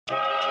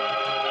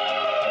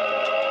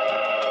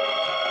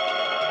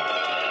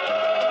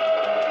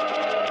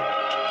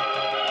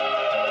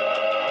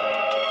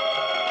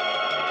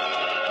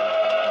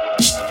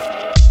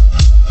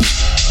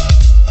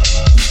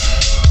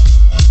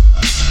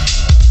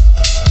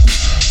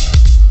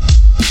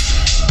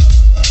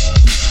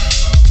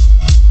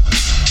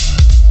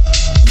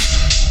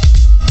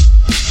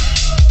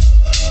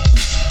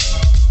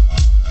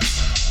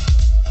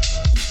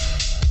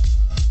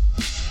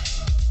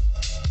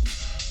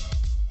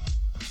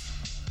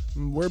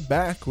We're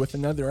back with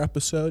another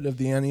episode of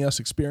the NES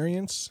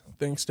Experience.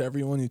 Thanks to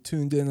everyone who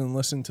tuned in and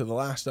listened to the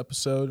last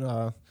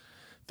episode.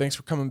 Thanks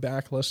for coming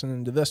back,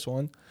 listening to this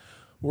one.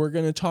 We're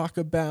going to talk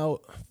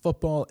about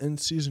football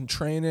in-season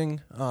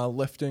training,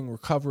 lifting,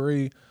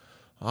 recovery,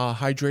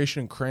 hydration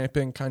and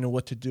cramping, kind of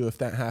what to do if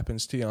that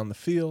happens to you on the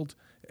field.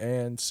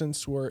 And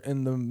since we're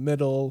in the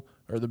middle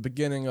or the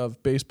beginning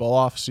of baseball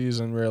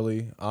off-season,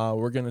 really,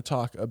 we're going to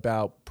talk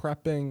about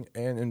prepping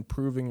and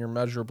improving your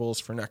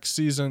measurables for next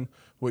season,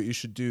 what you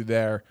should do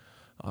there.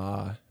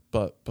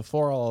 But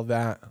before all of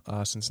that,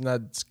 since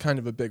Ned's kind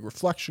of a big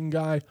reflection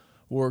guy,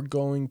 we're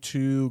going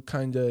to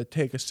kind of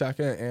take a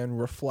second and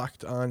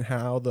reflect on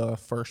how the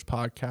first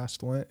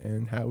podcast went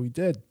and how we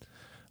did.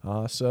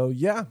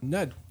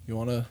 Ned, you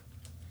want to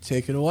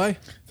take it away?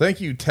 Thank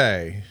you,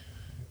 Tay.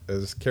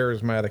 As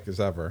charismatic as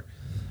ever.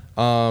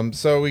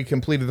 So we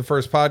completed the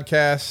first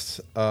podcast.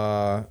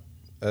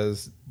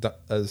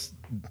 As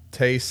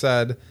Tay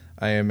said,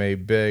 I am a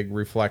big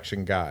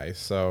reflection guy.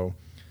 So,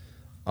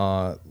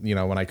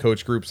 when I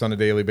coach groups on a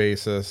daily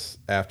basis,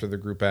 after the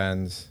group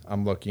ends,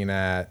 I'm looking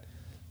at,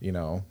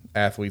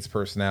 athletes'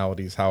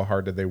 personalities. How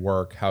hard did they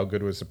work? How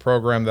good was the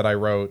program that I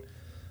wrote?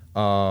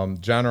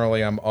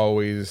 Generally, I'm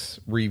always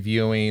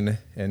reviewing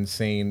and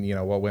seeing,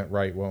 what went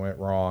right, what went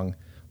wrong.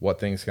 What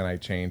things can I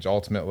change?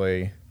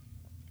 Ultimately,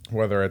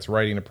 whether it's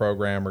writing a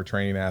program or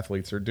training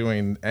athletes or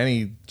doing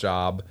any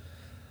job,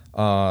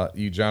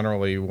 you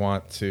generally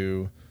want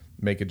to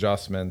make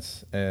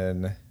adjustments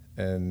and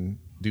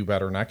do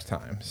better next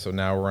time. So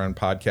now we're on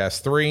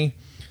podcast 3.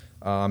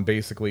 I'm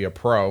basically a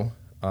pro.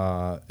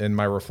 In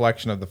my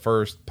reflection of the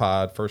first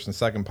and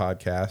second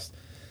podcast,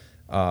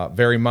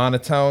 very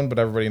monotone, but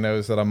everybody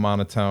knows that I'm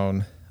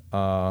monotone,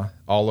 all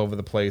over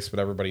the place,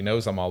 but everybody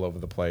knows I'm all over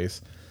the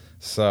place.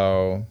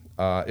 So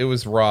it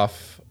was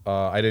rough.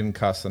 I didn't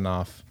cuss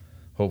enough.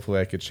 Hopefully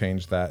I could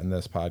change that in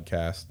this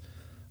podcast.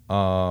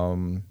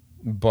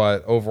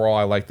 But overall,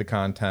 I like the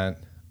content.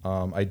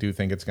 I do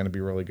think it's going to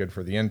be really good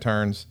for the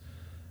interns.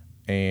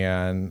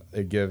 And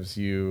it gives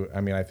you,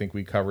 I think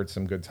we covered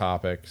some good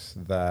topics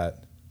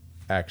that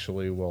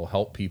actually will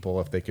help people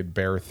if they could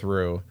bear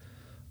through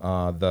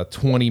the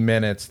 20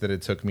 minutes that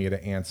it took me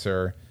to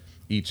answer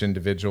each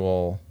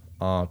individual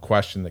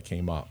question that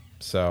came up.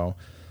 So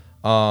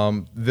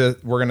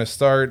we're going to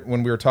start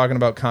when we were talking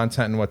about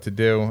content and what to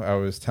do. I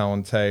was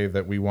telling Tay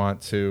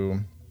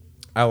that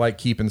I like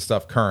keeping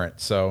stuff current.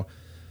 So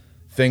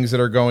things that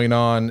are going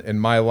on in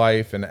my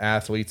life and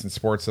athletes and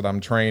sports that I'm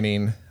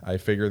training, I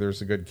figure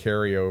there's a good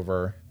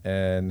carryover.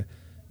 And,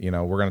 we're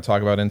going to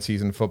talk about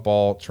in-season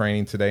football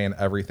training today and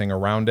everything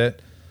around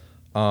it.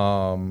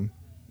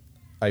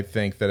 I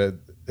think that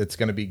it's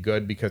going to be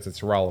good because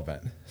it's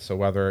relevant.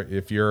 So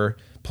if you're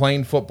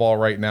playing football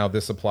right now,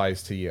 this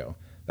applies to you.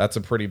 That's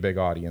a pretty big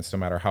audience, no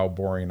matter how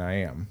boring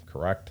I am,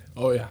 correct?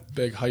 Oh, yeah.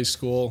 Big high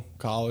school,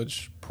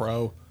 college,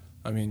 pro.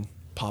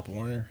 Pop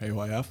Warner,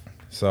 AYF.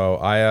 So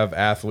I have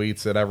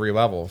athletes at every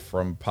level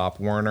from Pop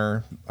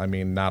Warner.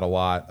 Not a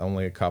lot,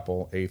 only a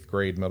couple, 8th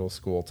grade, middle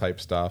school type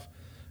stuff.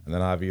 And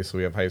then obviously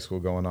we have high school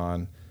going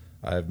on.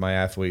 I have my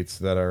athletes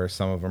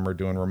some of them are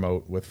doing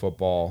remote with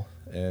football.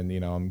 And,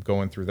 I'm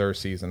going through their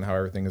season, how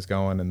everything is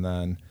going, and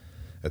then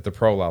at the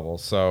pro level.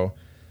 So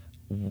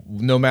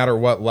no matter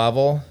what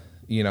level,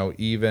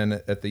 even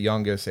at the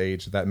youngest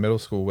age, that middle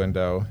school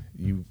window,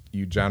 you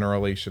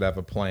generally should have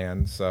a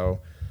plan. So,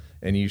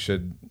 and you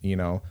should,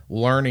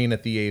 learning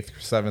at the 8th,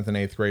 7th, and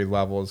 8th grade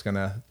level is going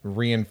to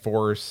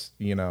reinforce,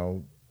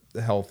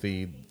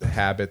 healthy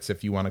habits,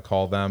 if you want to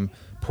call them,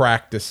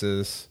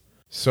 practices.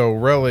 So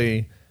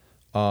really,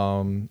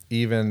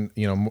 even,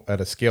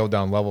 at a scaled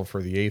down level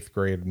for the 8th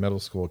grade middle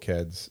school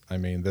kids,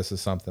 this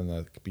is something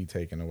that could be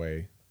taken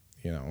away,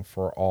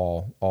 for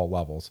all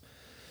levels.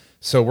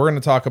 So we're going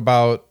to talk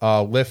about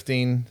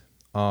lifting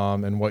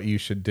and what you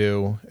should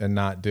do and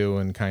not do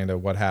and kind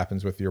of what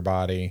happens with your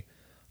body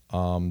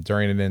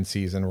during an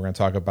in-season. We're going to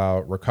talk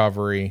about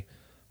recovery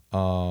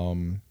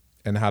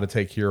and how to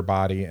take care of your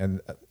body.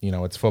 And,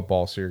 it's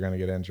football, so you're going to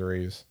get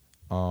injuries.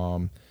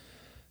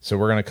 So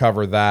we're going to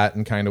cover that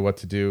and kind of what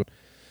to do.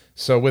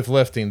 So with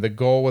lifting, the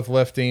goal with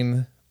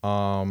lifting,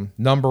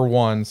 number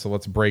one, so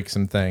let's break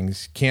some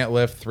things. Can't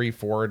lift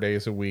 3-4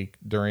 days a week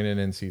during an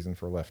in-season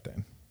for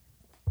lifting.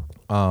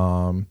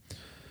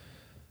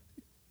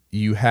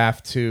 You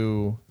have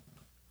to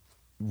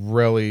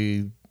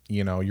really,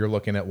 you're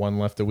looking at one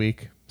lift a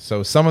week.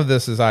 So some of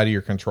this is out of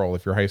your control.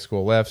 If your high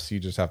school lifts, you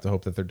just have to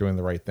hope that they're doing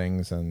the right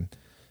things, and,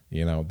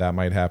 that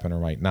might happen or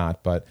might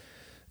not. But,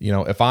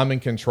 if I'm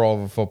in control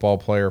of a football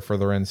player for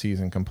their end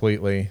season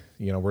completely,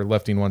 we're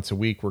lifting once a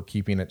week. We're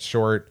keeping it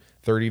short,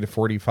 30 to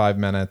 45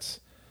 minutes.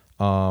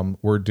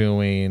 We're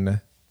doing,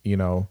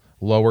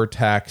 lower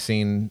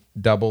taxing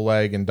double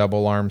leg and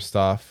double arm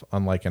stuff,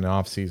 unlike an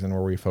off season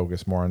where we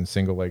focus more on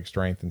single leg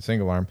strength and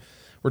single arm.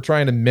 We're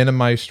trying to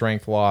minimize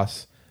strength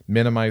loss,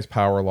 minimize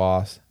power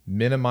loss,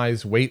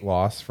 minimize weight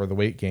loss for the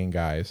weight gain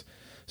guys.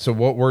 So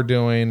what we're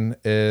doing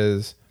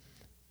is,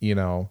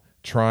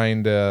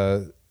 trying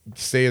to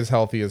stay as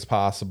healthy as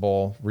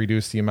possible,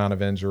 reduce the amount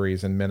of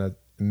injuries, and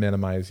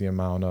minimize the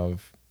amount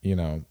of,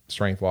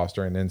 strength loss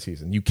during the in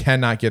season. You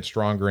cannot get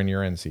stronger in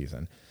your in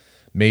season.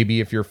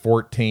 Maybe if you're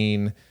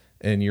 14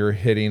 and you're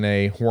hitting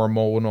a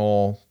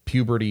hormonal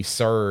puberty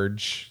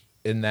surge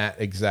in that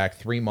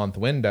exact 3-month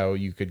window,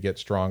 you could get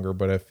stronger.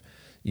 But if,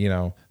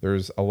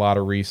 there's a lot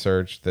of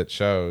research that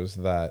shows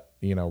that,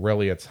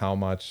 really it's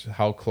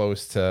how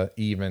close to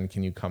even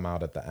can you come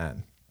out at the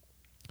end.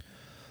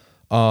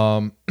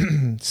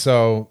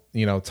 So,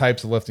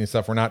 types of lifting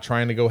stuff, we're not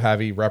trying to go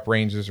heavy. Rep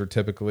ranges are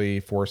typically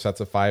 4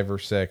 sets of 5 or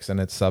 6, and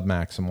it's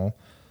submaximal.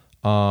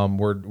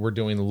 We're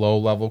doing low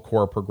level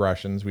core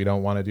progressions. We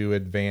don't want to do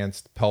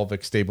advanced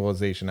pelvic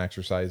stabilization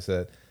exercise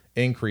that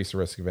increase the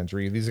risk of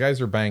injury. These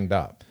guys are banged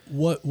up.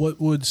 What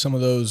would some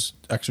of those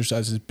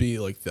exercises be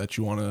like that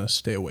you want to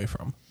stay away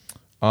from?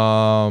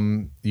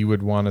 You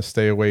would want to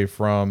stay away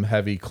from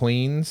heavy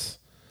cleans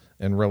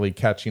and really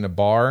catching a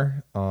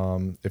bar.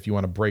 If you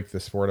want to break the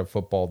sport of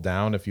football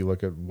down, if you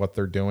look at what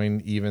they're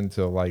doing, even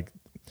to like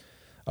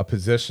a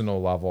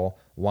positional level,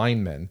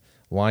 linemen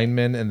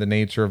and the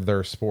nature of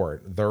their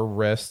sport, their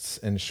wrists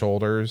and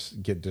shoulders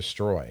get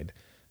destroyed.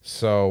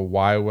 So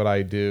why would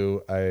I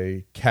do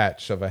a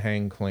catch of a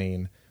hang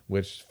clean,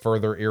 which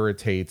further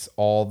irritates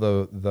all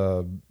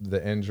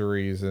the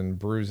injuries and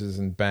bruises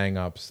and bang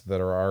ups that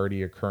are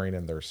already occurring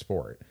in their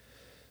sport?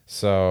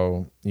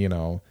 So,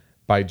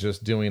 by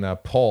just doing a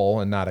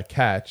pull and not a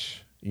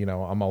catch,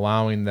 I'm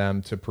allowing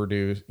them to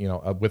produce,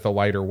 with a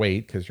lighter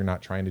weight, because you're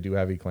not trying to do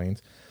heavy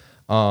cleans.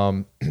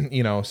 So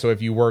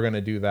if you were going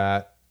to do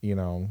that,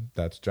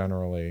 that's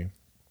generally,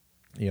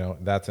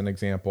 that's an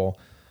example.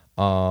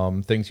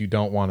 Things you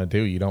don't want to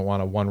do. You don't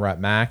want a 1 rep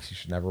max. You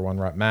should never 1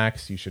 rep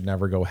max. You should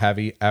never go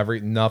heavy.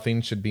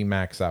 Nothing should be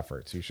max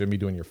efforts. You shouldn't be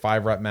doing your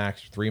 5 rep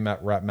max, your 3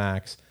 rep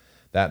max.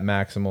 That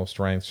maximal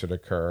strength should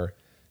occur,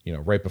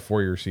 right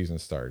before your season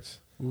starts.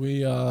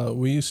 We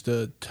used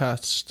to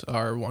test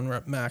our 1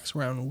 rep max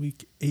around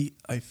week 8,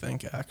 I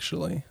think,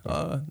 actually.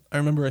 I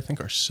remember, I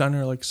think our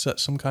center set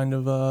some kind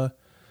of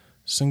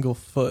single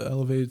foot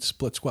elevated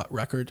split squat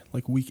record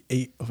week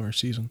 8 of our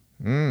season.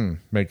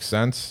 Makes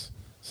sense.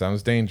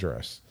 Sounds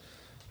dangerous.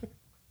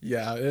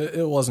 Yeah,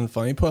 it wasn't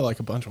fun. He put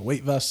a bunch of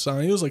weight vests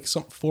on. He was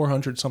some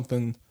 400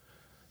 something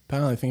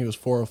pound. I think it was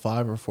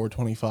 405 or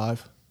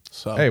 425.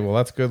 So hey, well,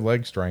 that's good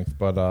leg strength,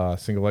 but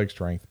single leg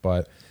strength.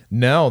 But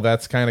no,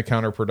 that's kind of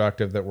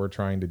counterproductive that we're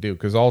trying to do,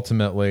 because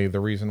ultimately the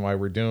reason why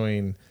we're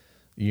doing,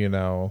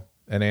 an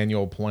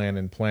annual plan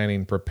and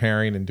planning,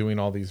 preparing, and doing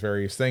all these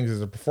various things is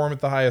to perform at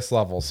the highest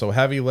level. So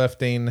heavy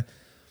lifting.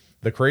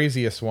 The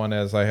craziest one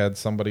is I had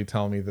somebody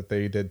tell me that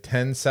they did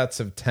 10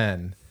 sets of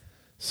 10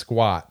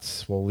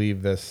 squats. We'll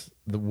leave this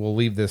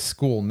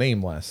school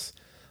nameless.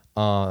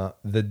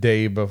 The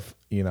day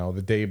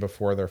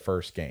before their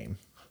first game.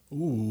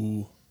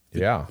 Ooh.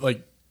 Yeah.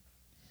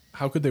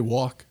 How could they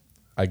walk?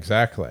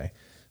 Exactly.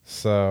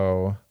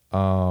 So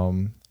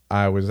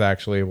I was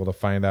actually able to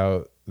find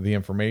out the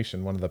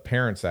information. One of the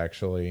parents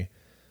actually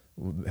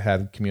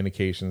had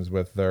communications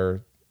with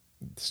their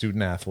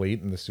student athlete,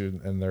 and the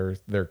student and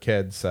their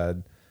kid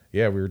said,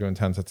 yeah, we were doing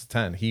 10 sets of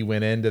 10. He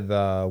went into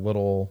the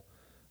little,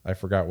 I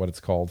forgot what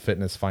it's called,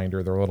 Fitness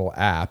Finder, their little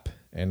app,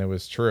 and it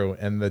was true.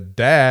 And the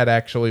dad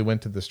actually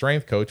went to the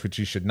strength coach, which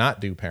you should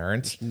not do,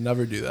 parents.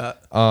 Never do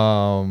that.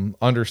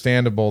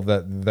 Understandable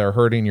that they're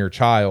hurting your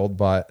child,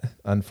 but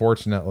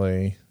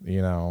unfortunately,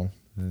 it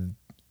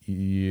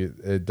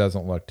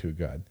doesn't look too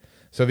good.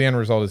 So the end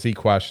result is he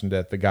questioned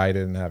it. The guy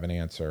didn't have an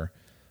answer.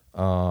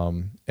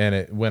 And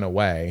it went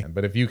away.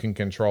 But if you can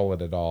control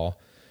it at all,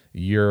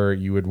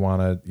 you would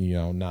want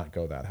to, not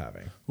go that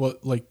heavy.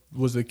 What,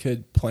 was the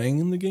kid playing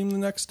in the game the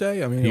next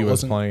day? I mean, he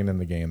was playing in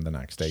the game the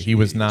next day. Jeez. He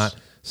was not.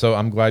 So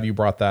I'm glad you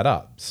brought that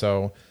up.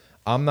 So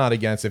I'm not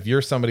against, if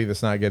you're somebody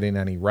that's not getting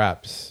any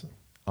reps,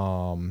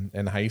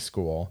 in high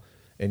school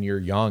and you're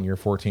young, you're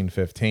 14,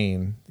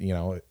 15,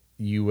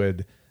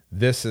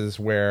 this is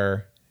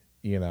where,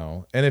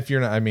 and if you're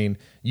not,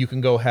 you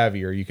can go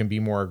heavier, you can be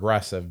more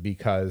aggressive,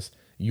 because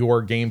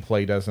your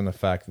gameplay doesn't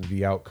affect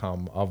the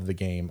outcome of the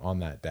game on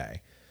that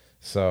day.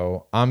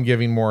 So I'm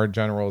giving more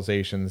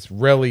generalizations.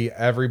 Really,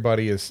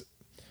 everybody is,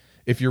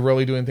 if you're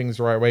really doing things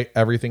the right way,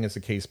 everything is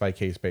a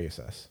case-by-case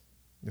basis.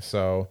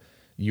 So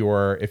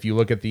if you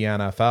look at the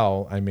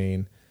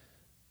NFL,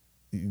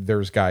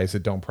 there's guys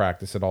that don't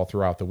practice at all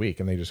throughout the week,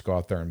 and they just go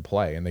out there and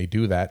play. And they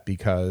do that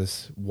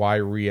because why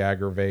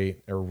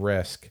re-aggravate or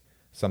risk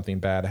something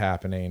bad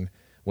happening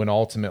when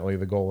ultimately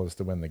the goal is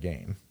to win the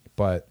game?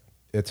 But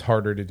it's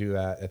harder to do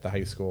that at the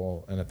high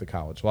school and at the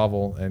college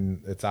level,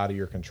 and it's out of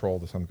your control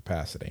to some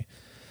capacity.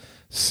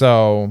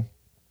 So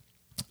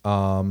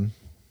I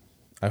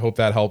hope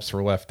that helps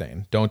for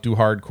lifting. Don't do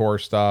hardcore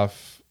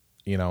stuff.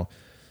 We're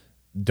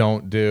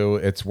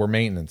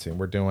maintenancing.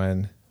 We're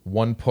doing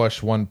one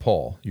push, one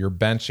pull. You're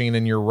benching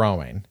and you're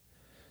rowing.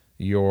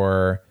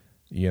 You're,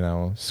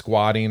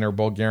 squatting or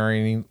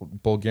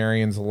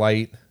Bulgarians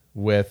light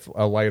with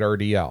a light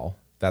RDL.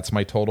 That's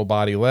my total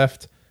body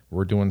lift.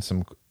 We're doing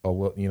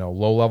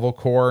low level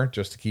core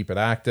just to keep it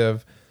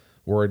active.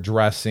 We're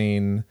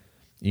addressing,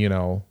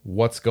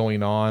 what's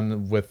going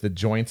on with the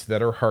joints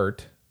that are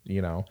hurt,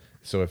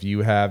 So if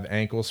you have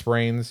ankle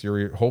sprains,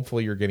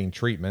 hopefully you're getting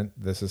treatment.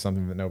 This is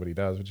something that nobody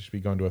does, which is be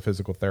going to a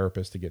physical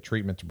therapist to get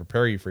treatment to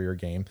prepare you for your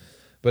game.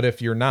 But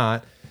if you're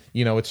not,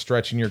 it's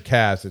stretching your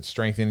calves, it's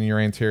strengthening your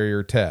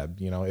anterior tib.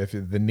 If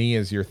the knee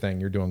is your thing,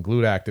 you're doing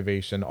glute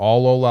activation,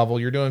 all low level,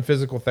 you're doing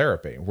physical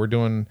therapy.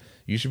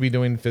 You should be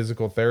doing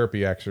physical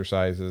therapy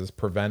exercises,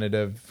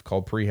 preventative,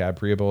 called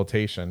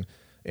rehabilitation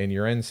in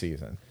your end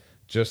season,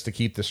 just to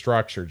keep the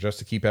structure, just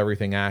to keep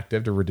everything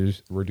active to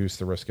reduce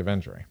the risk of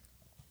injury.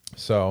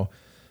 So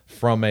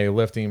from a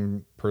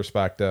lifting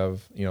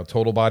perspective,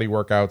 total body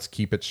workouts,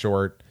 keep it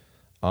short,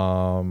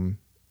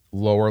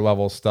 lower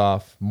level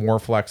stuff, more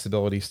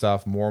flexibility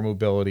stuff, more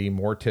mobility,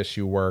 more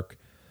tissue work,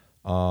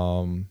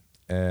 and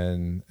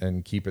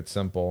keep it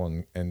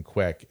simple and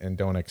quick, and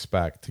don't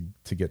expect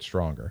to get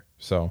stronger.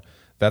 So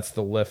that's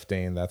the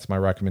lifting. That's my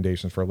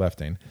recommendations for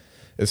lifting.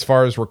 As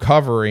far as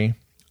recovery,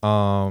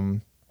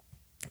 that's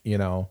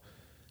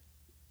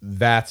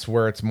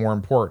where it's more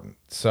important.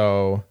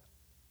 So,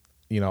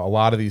 a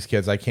lot of these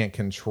kids, I can't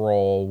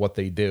control what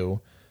they do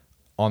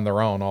on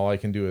their own. All I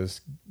can do is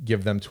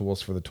give them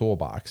tools for the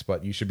toolbox,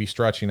 but you should be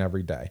stretching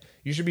every day.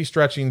 You should be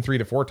stretching 3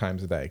 to 4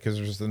 times a day, because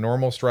there's the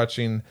normal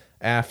stretching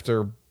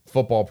after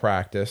football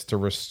practice to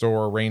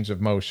restore range of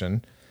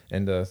motion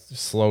and to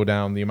slow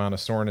down the amount of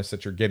soreness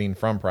that you're getting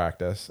from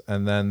practice.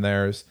 And then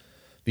there's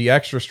the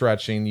extra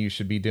stretching you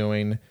should be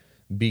doing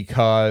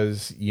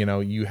because,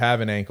 you have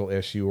an ankle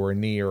issue or a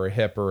knee or a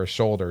hip or a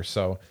shoulder.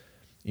 So,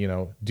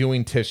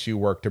 doing tissue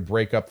work to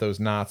break up those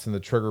knots and the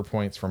trigger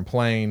points from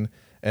playing,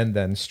 and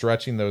then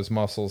stretching those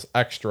muscles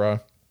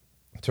extra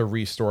to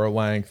restore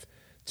length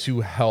to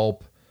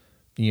help,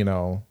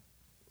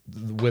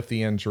 with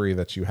the injury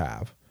that you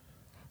have.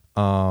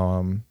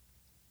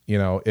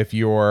 If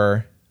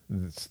you're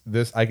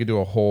this, I could do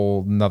a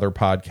whole nother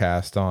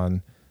podcast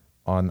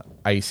on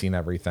icing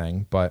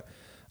everything, but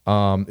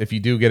if you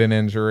do get an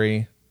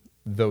injury,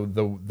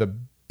 the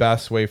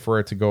best way for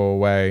it to go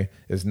away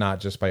is not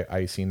just by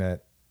icing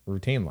it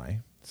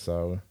routinely.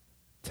 So,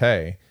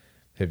 Tay,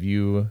 have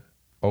you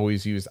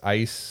always used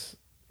ice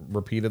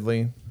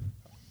repeatedly?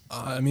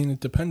 It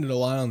depended a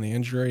lot on the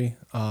injury,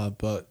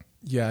 but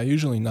yeah,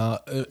 usually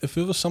not. If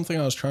it was something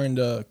I was trying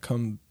to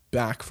come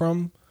back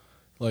from,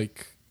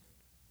 like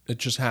it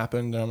just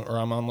happened, or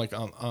I'm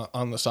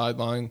on the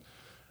sideline,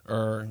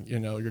 or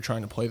you're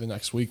trying to play the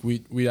next week,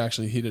 we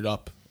actually heat it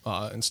up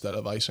instead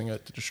of icing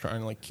it, to just try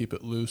and keep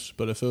it loose.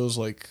 But if it was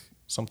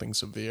something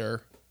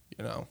severe,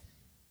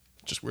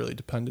 just really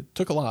depended.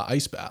 Took a lot of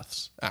ice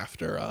baths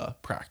after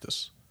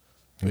practice.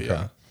 But okay.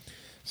 Yeah.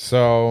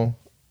 So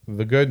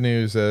the good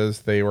news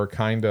is they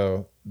kind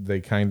of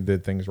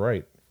did things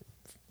right,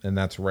 and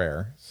that's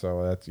rare.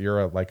 So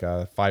you're like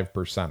a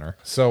 5%er.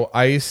 So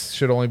ice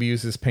should only be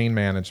used as pain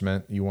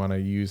management. You want to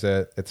use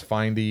it. It's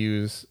fine to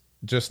use.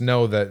 Just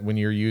know that when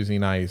you're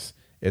using ice,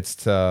 it's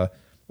to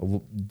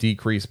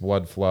decrease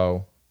blood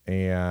flow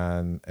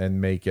and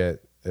make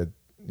it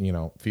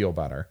feel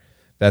better.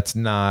 That's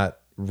not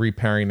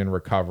repairing and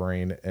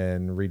recovering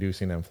and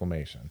reducing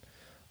inflammation.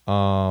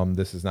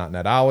 This is not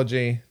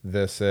netology.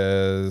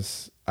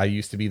 I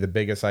used to be the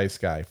biggest ice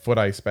guy. Foot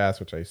ice baths,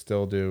 which I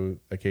still do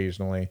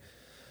occasionally.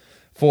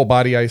 Full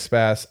body ice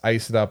baths,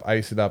 ice it up,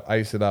 ice it up,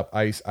 ice it up,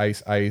 ice,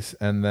 ice, ice.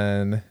 And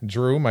then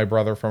Drew, my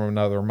brother from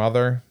another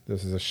mother,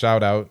 this is a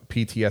shout out,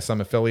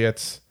 PTSM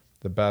affiliates,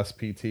 the best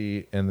PT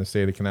in the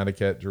state of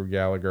Connecticut, Drew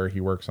Gallagher.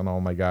 He works on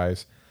all my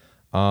guys.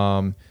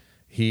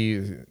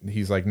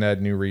 He's like,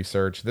 Ned, new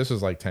research. This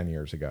was 10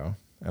 years ago.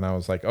 And I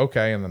was like,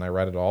 okay. And then I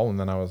read it all. And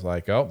then I was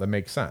like, oh, that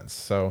makes sense.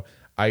 So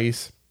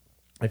ice,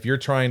 if you're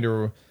trying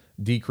to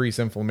decrease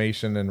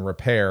inflammation and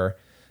repair,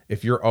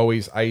 if you're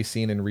always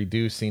icing and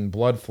reducing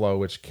blood flow,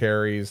 which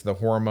carries the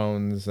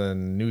hormones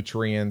and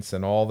nutrients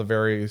and all the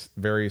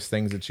various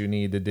things that you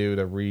need to do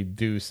to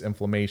reduce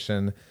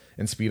inflammation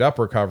and speed up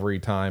recovery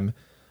time,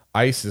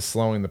 ice is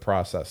slowing the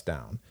process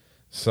down.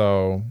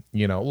 So,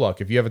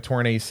 look, if you have a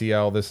torn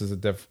ACL, this is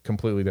a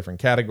completely different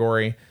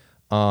category.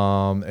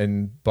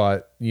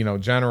 But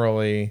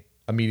generally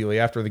immediately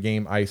after the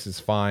game, ice is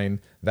fine.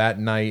 That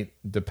night,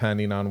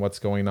 depending on what's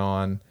going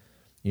on,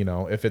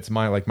 if it's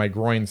my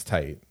groin's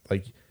tight,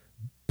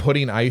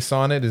 putting ice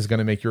on it is going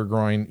to make your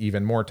groin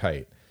even more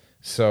tight.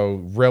 So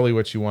really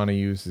what you want to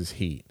use is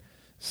heat.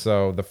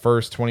 So the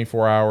first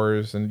 24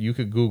 hours, and you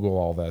could Google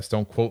all this,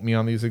 don't quote me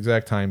on these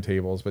exact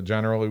timetables, but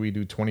generally we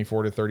do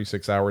 24 to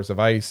 36 hours of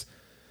ice.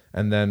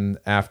 And then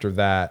after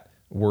that,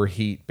 we're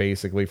heat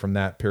basically from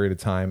that period of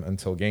time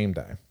until game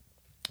day.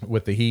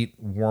 With the heat,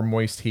 warm,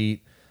 moist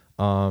heat,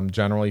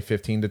 generally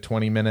 15 to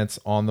 20 minutes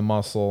on the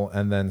muscle,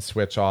 and then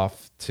switch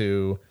off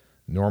to,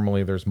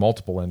 normally there's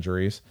multiple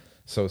injuries,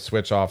 so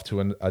switch off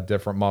to a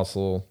different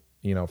muscle,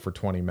 for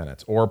 20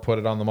 minutes, or put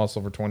it on the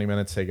muscle for 20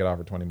 minutes, take it off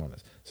for 20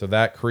 minutes. So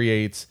that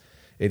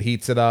it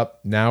heats it up.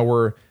 Now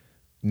we're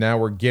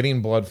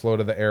getting blood flow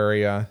to the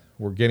area.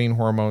 We're getting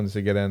hormones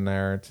to get in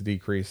there to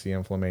decrease the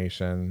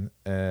inflammation,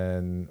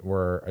 and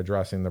we're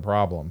addressing the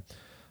problem.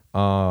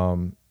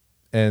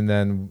 And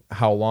then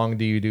how long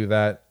do you do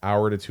that?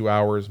 Hour to 2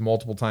 hours,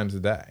 multiple times a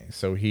day.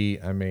 So you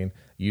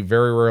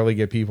very rarely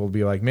get people to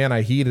be like, man,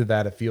 I heated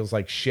that. It feels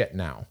like shit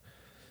now.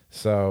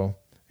 So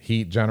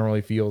heat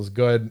generally feels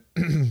good.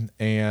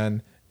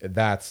 And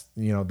that's,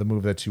 the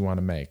move that you want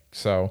to make.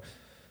 So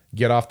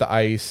get off the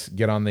ice,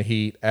 get on the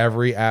heat.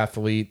 Every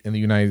athlete in the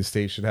United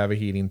States should have a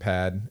heating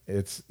pad.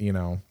 It's,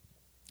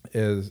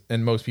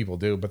 and most people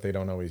do, but they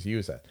don't always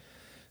use it.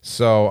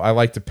 So I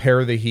like to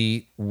pair the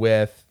heat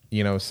with,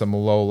 some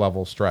low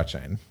level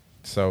stretching.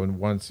 So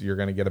once you're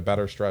going to get a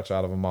better stretch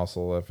out of a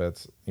muscle, if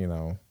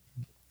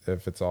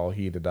it's all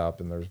heated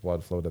up and there's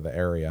blood flow to the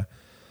area.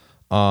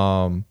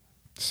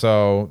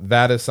 So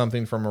that is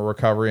something from a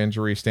recovery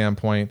injury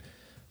standpoint.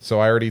 So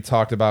I already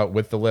talked about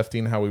with the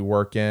lifting, how we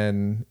work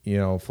in,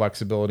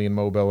 flexibility and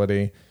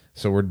mobility.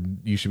 So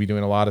you should be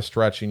doing a lot of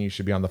stretching. You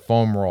should be on the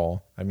foam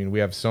roll. We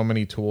have so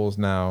many tools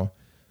now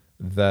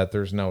that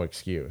there's no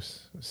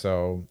excuse.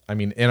 So,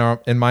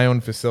 in my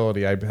own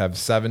facility, I have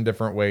 7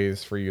 different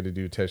ways for you to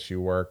do tissue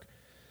work.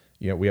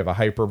 We have a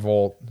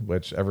hypervolt,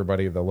 which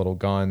the little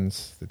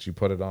guns that you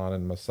put it on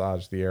and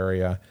massage the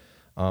area.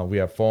 We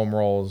have foam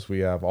rolls. We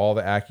have all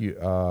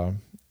the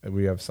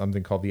we have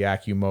something called the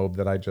AccuMob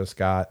that I just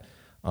got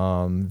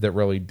that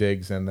really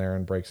digs in there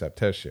and breaks up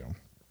tissue.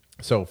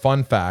 So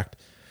fun fact,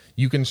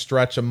 you can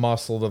stretch a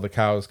muscle till the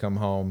cows come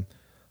home.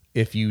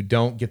 If you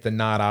don't get the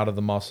knot out of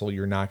the muscle,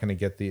 you're not going to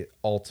get the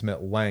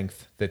ultimate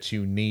length that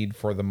you need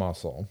for the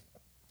muscle.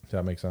 Does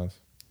that make sense?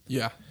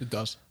 Yeah, it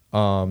does.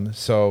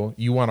 So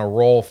you want to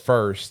roll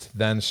first,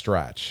 then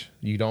stretch.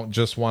 You don't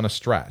just want to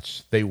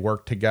stretch. They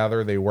work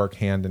together. They work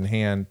hand in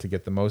hand to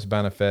get the most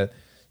benefit.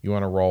 You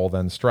want to roll,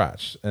 then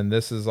stretch. And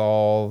this is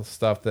all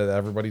stuff that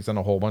everybody's done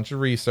a whole bunch of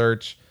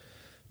research.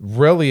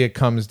 Really, it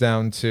comes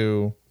down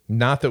to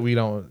not that we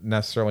don't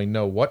necessarily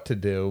know what to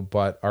do,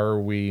 but are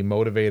we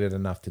motivated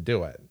enough to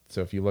do it?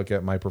 So if you look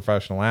at my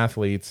professional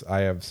athletes,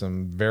 I have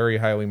some very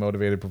highly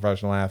motivated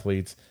professional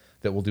athletes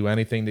that will do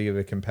anything to get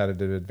a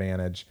competitive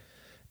advantage.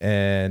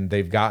 And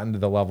they've gotten to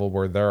the level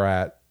where they're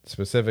at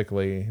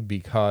specifically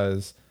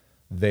because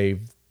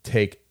they've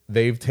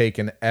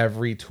taken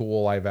every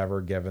tool I've ever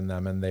given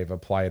them and they've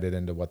applied it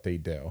into what they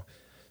do.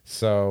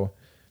 So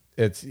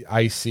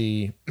I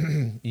see,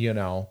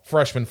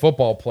 freshman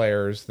football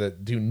players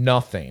that do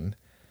nothing.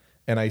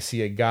 And I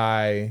see a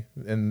guy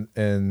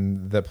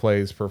in that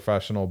plays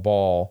professional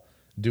ball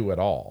do it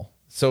all.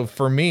 So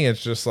for me,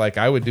 it's just like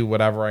I would do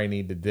whatever I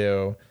need to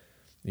do.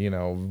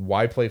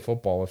 Why play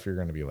football if you're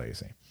going to be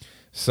lazy?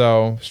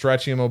 So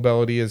stretching and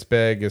mobility is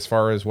big. As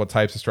far as what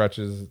types of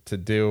stretches to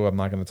do, I'm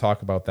not going to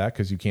talk about that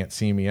because you can't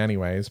see me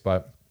anyways.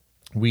 But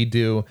we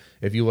do,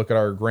 if you look at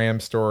our Graham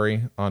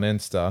story on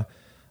Insta,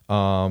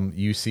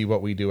 you see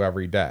what we do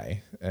every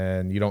day.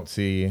 And you don't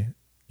see,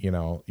 you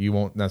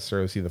won't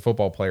necessarily see the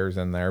football players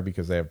in there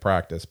because they have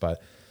practice.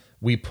 But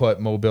we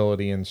put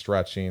mobility and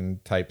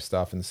stretching type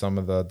stuff in some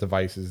of the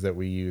devices that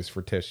we use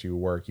for tissue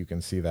work. You can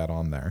see that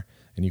on there.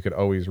 And you could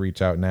always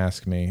reach out and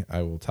ask me.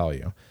 I will tell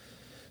you.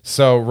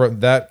 So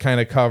that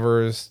kind of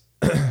covers,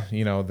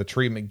 the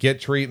treatment. Get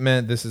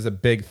treatment. This is a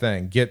big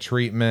thing. Get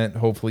treatment.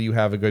 Hopefully you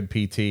have a good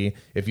PT.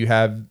 If you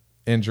have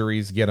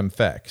injuries, get them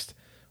fixed.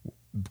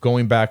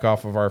 Going back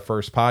off of our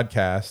first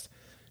podcast,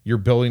 you're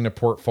building a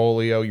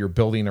portfolio. You're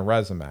building a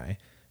resume.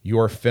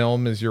 Your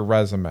film is your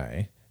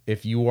resume.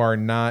 If you are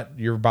not,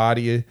 your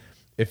body,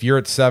 if you're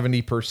at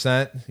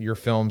 70%, your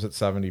film's at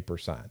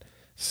 70%.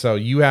 So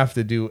you have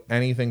to do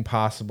anything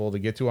possible to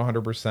get to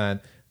 100%.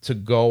 To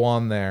go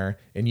on there,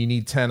 and you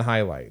need 10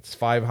 highlights,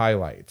 5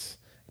 highlights,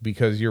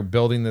 because you're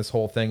building this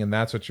whole thing, and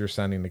that's what you're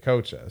sending to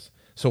coaches.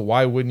 So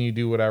why wouldn't you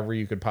do whatever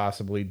you could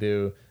possibly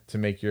do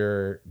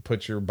to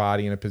put your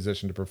body in a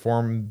position to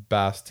perform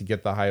best, to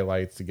get the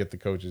highlights, to get the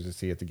coaches to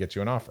see it, to get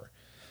you an offer?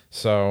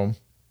 So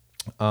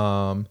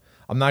I'm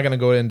not going to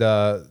go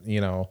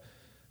into,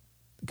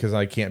 because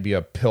I can't be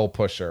a pill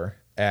pusher,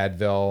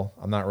 Advil.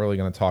 I'm not really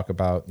going to talk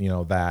about,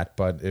 that.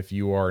 But if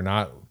you are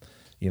not,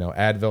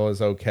 Advil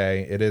is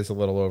okay. It is a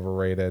little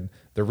overrated.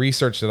 The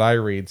research that I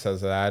read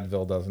says that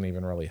Advil doesn't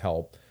even really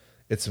help.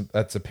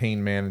 That's a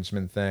pain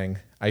management thing.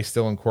 I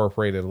still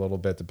incorporate it a little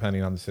bit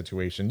depending on the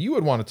situation. You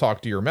would want to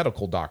talk to your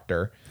medical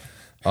doctor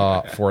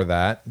for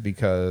that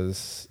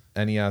because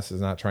NES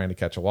is not trying to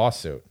catch a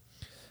lawsuit.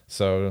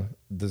 So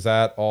does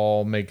that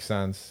all make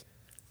sense?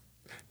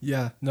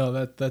 Yeah, no,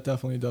 that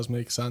definitely does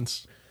make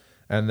sense.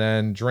 And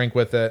then drink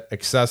with it.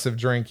 Excessive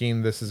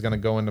drinking. This is going to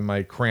go into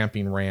my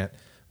cramping rant.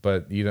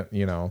 But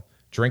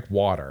drink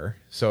water.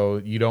 So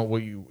you don't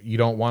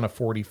want a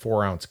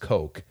 44-ounce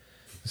Coke.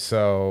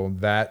 So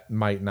that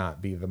might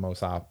not be the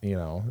most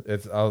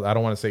it's I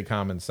don't want to say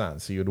common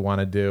sense. So you'd want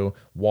to do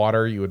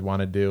water. You would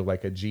want to do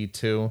like a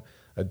G2,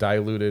 a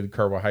diluted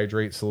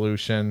carbohydrate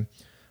solution,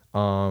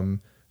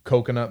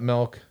 coconut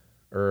milk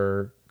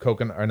or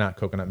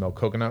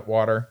coconut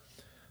water.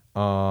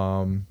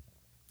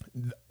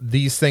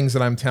 These things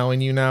that I'm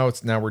telling you now,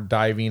 now we're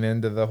diving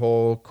into the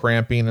whole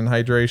cramping and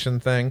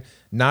hydration thing.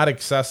 Not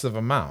excessive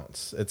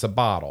amounts. It's a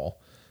bottle,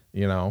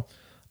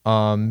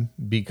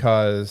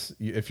 Because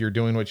if you're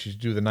doing what you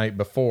do the night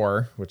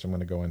before, which I'm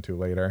going to go into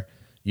later,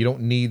 you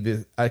don't need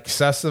the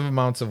excessive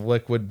amounts of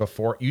liquid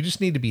before. You just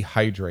need to be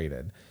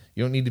hydrated.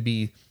 You don't need to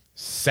be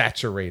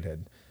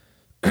saturated.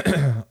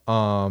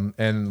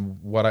 And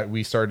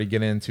we started to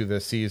get into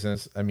this season,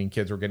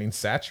 kids were getting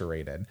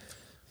saturated.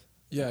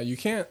 Yeah, you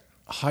can't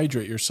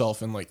hydrate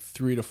yourself in like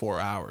 3 to 4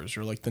 hours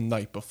or like the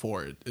night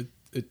before.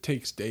 It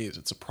takes days.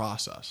 It's a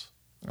process.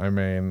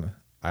 I'm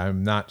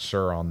not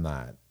sure on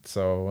that.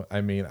 So,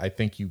 I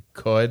think you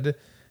could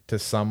to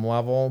some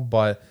level,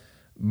 but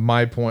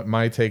my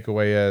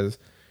takeaway is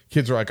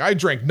kids are like, I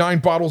drank 9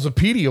 bottles of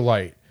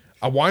Pedialyte.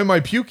 Why am I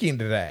puking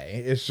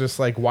today? It's just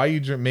like, why you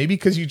drink? Maybe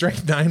because you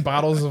drank 9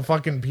 bottles of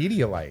fucking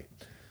Pedialyte.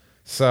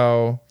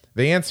 So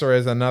the answer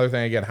is another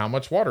thing again. How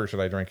much water should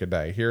I drink a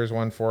day? Here's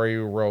one for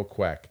you real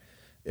quick.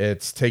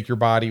 It's take your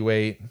body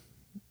weight.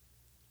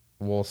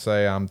 We'll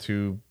say I'm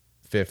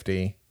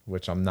 250,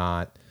 which I'm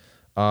not.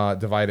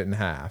 Divide it in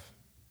half.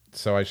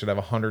 So I should have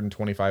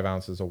 125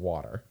 ounces of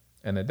water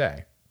in a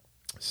day.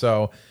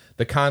 So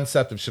the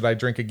concept of should I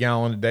drink a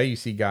gallon a day? You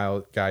see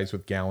guys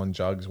with gallon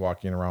jugs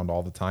walking around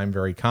all the time.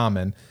 Very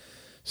common.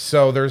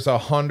 So there's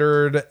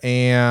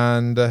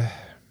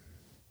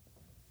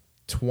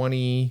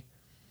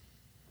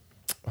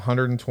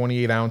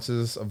 128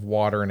 ounces of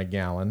water in a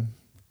gallon.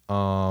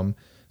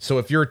 So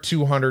if you're a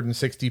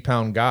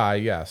 260-pound guy,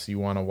 yes, you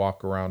want to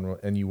walk around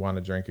and you want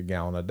to drink a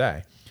gallon a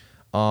day.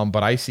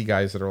 But I see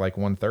guys that are like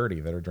 130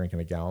 that are drinking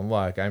a gallon.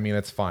 Look,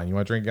 it's fine. You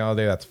want to drink a gallon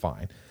a day? That's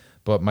fine.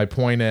 But my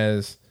point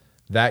is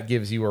that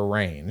gives you a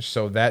range.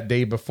 So that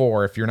day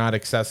before, if you're not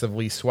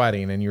excessively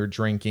sweating and you're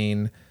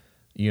drinking,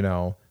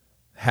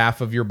 half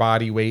of your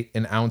body weight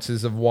in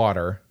ounces of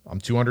water, I'm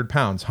 200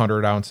 pounds,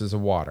 100 ounces of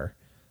water.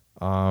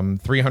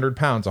 300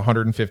 pounds,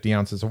 150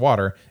 ounces of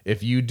water.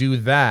 If you do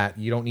that,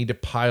 you don't need to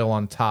pile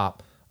on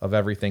top of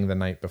everything the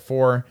night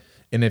before.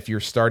 And if you're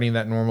starting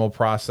that normal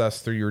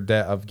process through your day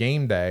of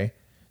game day,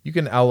 you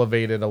can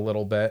elevate it a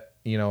little bit,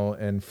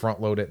 and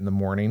front load it in the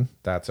morning.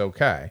 That's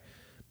okay.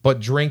 But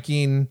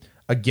drinking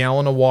a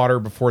gallon of water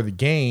before the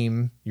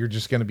game, you're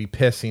just going to be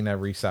pissing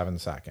every 7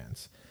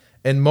 seconds.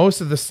 And most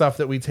of the stuff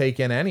that we take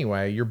in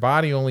anyway, your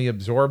body only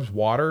absorbs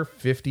water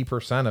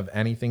 50% of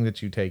anything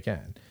that you take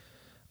in.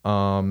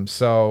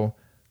 So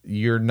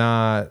you're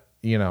not,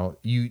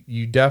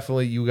 you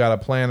definitely, you got to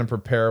plan and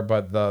prepare,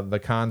 but the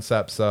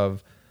concepts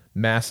of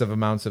massive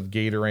amounts of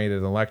Gatorade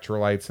and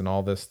electrolytes and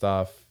all this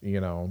stuff,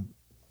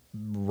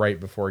 right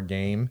before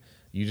game,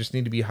 you just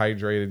need to be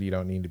hydrated. You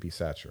don't need to be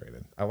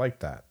saturated. I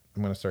like that.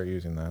 I'm going to start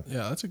using that.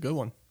 Yeah, that's a good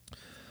one.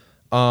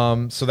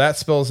 So that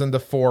spills into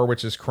 4,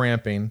 which is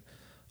cramping.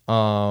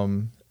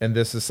 And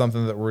this is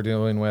something that we're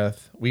dealing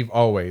with.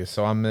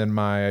 So I'm in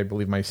I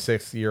believe my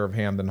 6th year of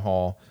Hamden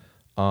Hall.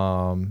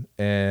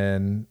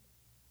 And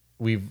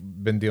we've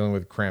been dealing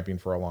with cramping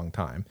for a long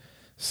time.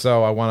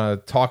 So I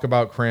want to talk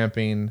about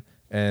cramping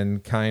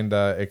and kind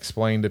of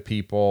explain to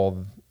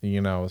people,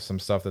 some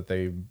stuff that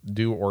they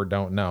do or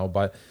don't know.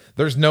 But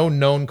there's no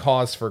known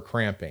cause for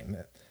cramping.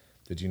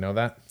 Did you know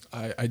that?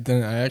 I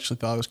didn't. I actually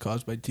thought it was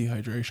caused by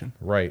dehydration.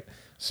 Right.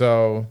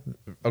 So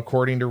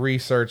according to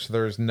research,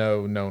 there's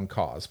no known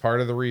cause.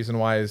 Part of the reason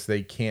why is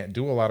they can't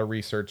do a lot of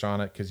research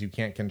on it because you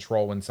can't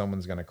control when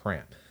someone's going to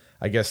cramp.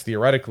 I guess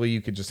theoretically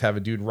you could just have a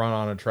dude run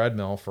on a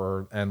treadmill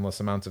for endless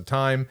amounts of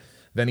time.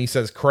 Then he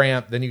says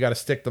cramp. Then you got to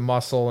stick the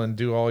muscle and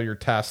do all your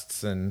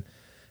tests. And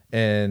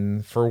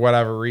for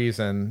whatever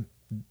reason,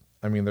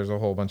 there's a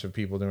whole bunch of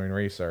people doing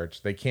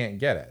research. They can't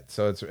get it.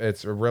 So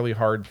it's a really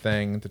hard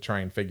thing to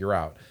try and figure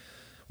out.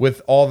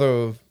 With all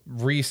the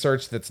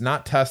research that's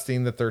not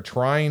testing that they're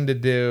trying to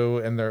do,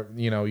 and they're,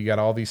 you got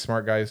all these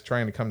smart guys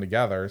trying to come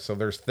together. So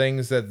there's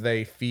things that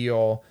they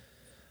feel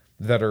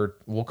that are,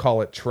 we'll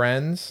call it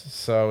trends.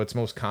 So it's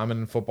most common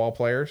in football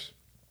players.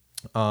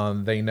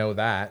 They know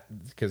that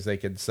because they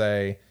could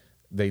say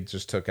they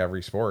just took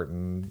every sport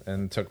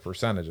and took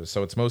percentages.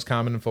 So it's most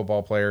common in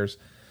football players.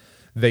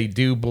 They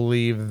do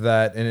believe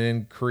that an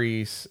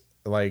increase,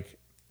 like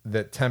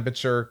that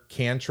temperature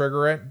can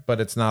trigger it, but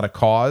it's not a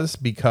cause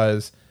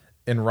because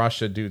in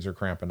Russia, dudes are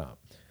cramping up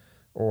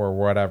or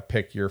whatever.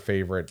 Pick your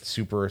favorite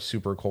super,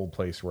 super cold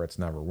place where it's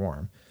never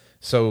warm.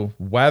 So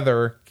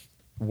weather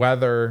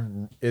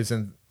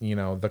isn't,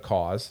 the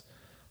cause.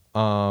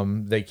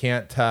 They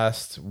can't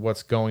test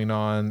what's going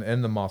on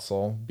in the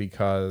muscle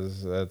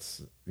because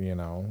that's,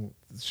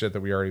 shit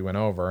that we already went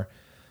over.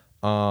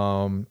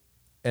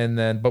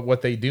 But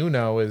what they do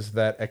know is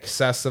that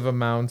excessive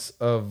amounts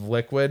of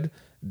liquid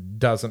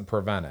doesn't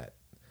prevent it.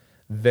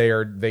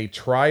 They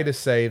try to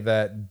say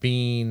that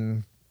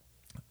being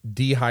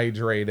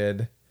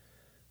dehydrated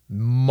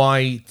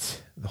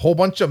might, a whole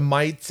bunch of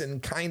mights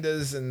and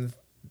kindas and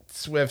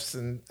swifts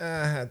and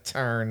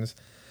turns.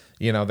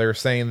 They're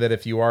saying that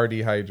if you are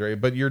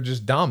dehydrated, but you're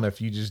just dumb if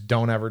you just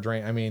don't ever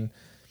drink.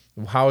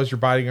 How is your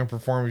body going to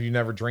perform if you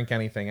never drink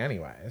anything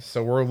anyway?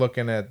 So we're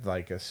looking at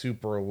like a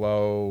super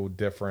low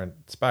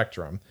different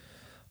spectrum.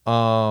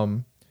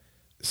 So,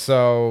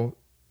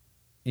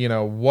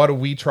 what do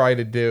we try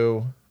to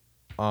do?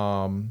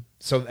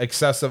 So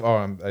excessive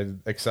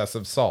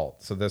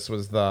salt. So this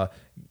was the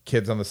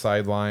kids on the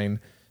sideline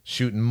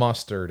shooting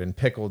mustard and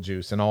pickle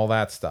juice and all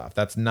that stuff.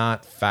 That's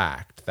not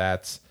fact.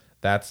 That's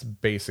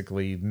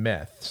basically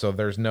myth. So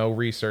there's no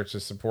research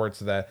that supports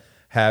that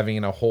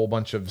having a whole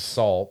bunch of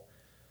salt,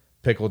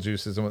 pickle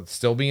juices, and what's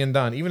still being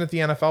done, even at the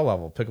NFL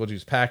level, pickle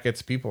juice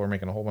packets, people are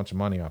making a whole bunch of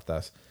money off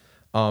this.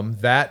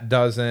 That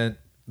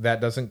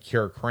doesn't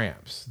cure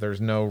cramps.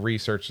 There's no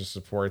research to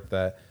support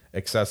that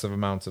excessive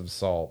amounts of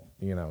salt,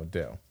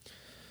 do.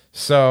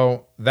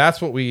 So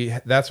that's what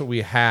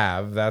we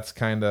have. That's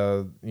kind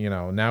of,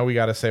 now we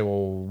got to say,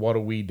 well, what do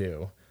we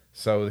do?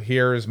 So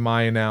here's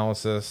my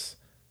analysis.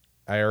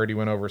 I already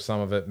went over some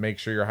of it. Make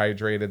sure you're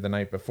hydrated the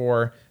night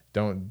before.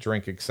 Don't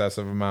drink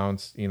excessive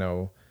amounts,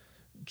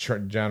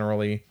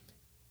 generally.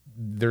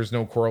 There's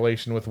no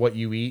correlation with what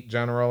you eat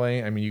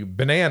generally. I mean,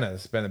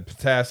 bananas,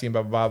 potassium,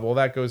 blah, blah, blah. Well,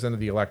 that goes into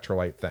the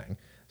electrolyte thing.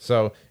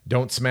 So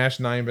don't smash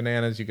 9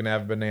 bananas. You can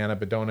have a banana,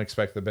 but don't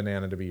expect the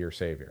banana to be your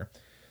savior.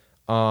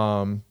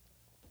 Make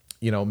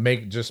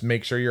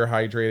sure you're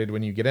hydrated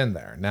when you get in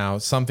there. Now,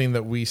 something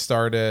that we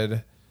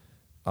started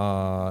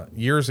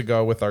years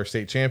ago with our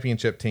state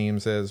championship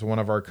teams is one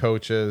of our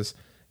coaches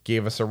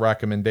gave us a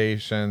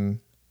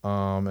recommendation,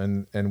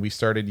 and we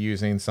started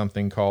using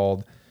something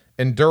called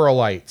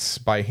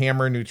Endurolites by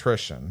Hammer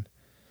Nutrition.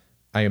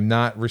 I am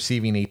not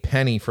receiving a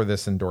penny for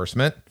this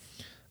endorsement.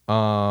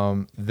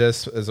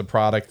 This is a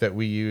product that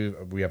we use.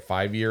 We have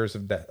 5 years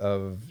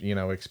of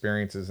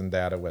experiences and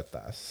data with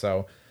us.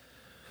 So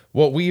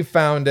what we've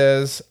found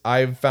is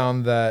I've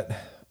found that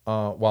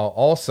while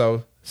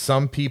also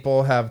some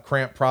people have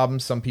cramp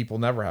problems, some people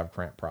never have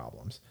cramp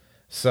problems.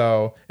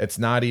 So it's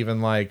not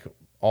even like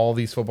all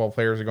these football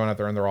players are going out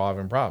there and they're all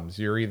having problems.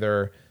 You're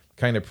either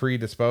kind of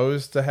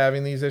predisposed to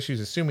having these issues,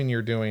 assuming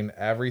you're doing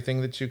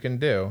everything that you can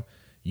do.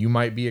 You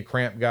might be a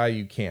cramp guy,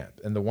 you can't.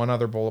 And the one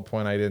other bullet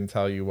point I didn't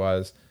tell you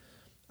was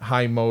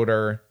high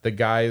motor, the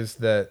guys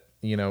that,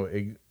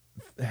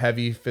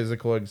 heavy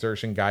physical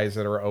exertion, guys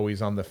that are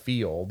always on the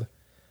field,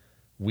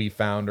 we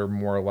found are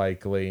more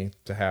likely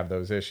to have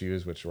those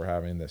issues, which we're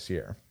having this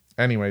year.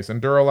 Anyways,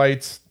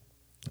 Endurolites,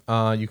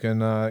 you can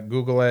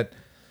Google it.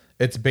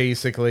 It's an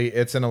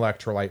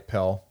electrolyte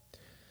pill.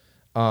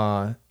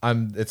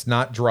 It's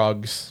not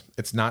drugs.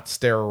 It's not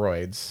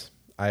steroids.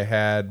 I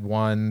had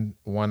one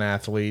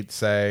athlete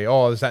say,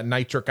 "Oh, is that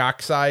nitric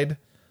oxide?"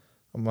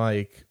 I'm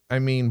like, I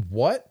mean,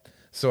 what?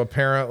 So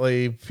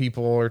apparently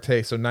people are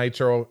so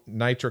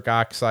nitric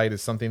oxide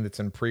is something that's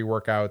in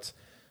pre-workouts.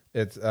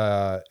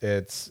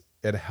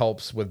 It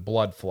helps with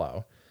blood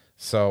flow.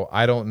 So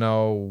I don't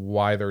know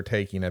why they're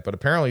taking it, but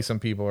apparently some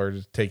people are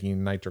just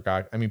taking nitric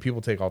oxide. I mean,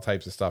 people take all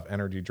types of stuff,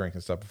 energy drink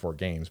and stuff before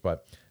games,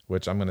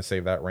 which I'm going to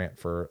save that rant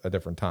for a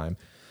different time.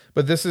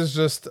 But this is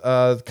just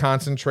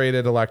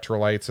concentrated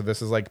electrolyte. So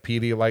this is like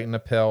Pedialyte in a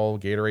pill,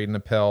 Gatorade in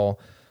a pill.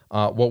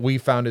 What we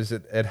found is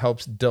it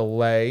helps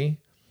delay.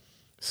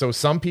 So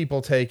some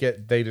people take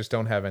it, they just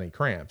don't have any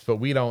cramps, but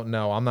we don't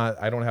know.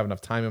 I don't have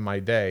enough time in my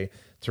day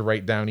to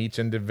write down each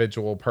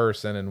individual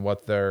person and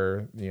what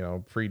their,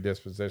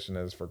 predisposition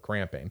is for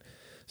cramping.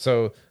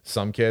 So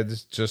some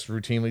kids just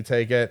routinely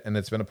take it and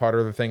it's been a part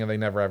of the thing and they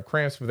never have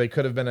cramps, but they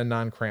could have been a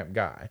non-cramp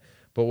guy.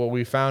 But what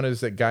we found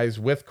is that guys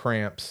with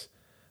cramps,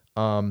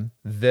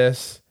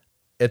 this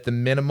at the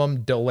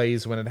minimum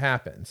delays when it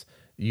happens.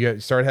 You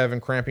start having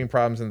cramping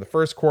problems in the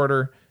first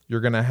quarter, you're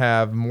going to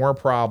have more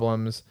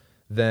problems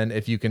than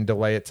if you can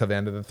delay it to the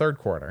end of the third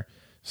quarter.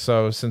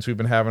 So since we've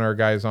been having our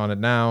guys on it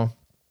now,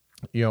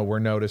 we're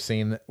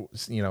noticing,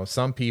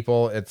 some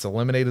people it's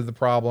eliminated the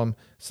problem.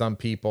 Some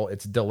people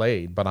it's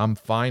delayed, but I'm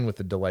fine with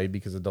the delay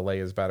because the delay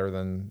is better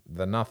than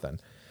nothing.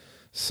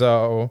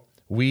 So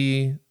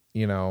I'm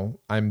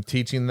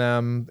teaching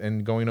them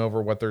and going over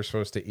what they're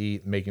supposed to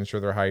eat, making sure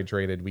they're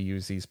hydrated. We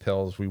use these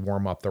pills. We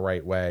warm up the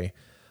right way.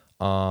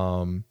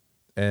 And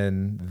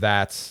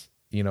that's,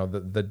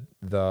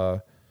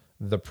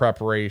 the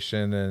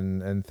preparation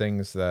and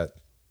things that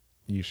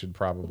you should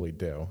probably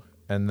do.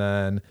 And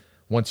then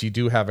once you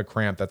do have a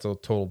cramp, that's a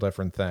total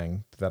different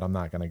thing that I'm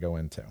not going to go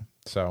into.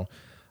 So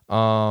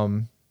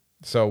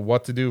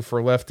what to do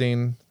for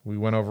lifting? We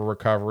went over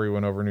recovery,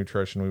 went over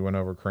nutrition, we went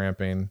over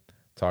cramping,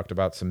 talked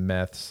about some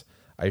myths.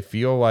 I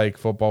feel like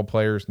football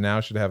players now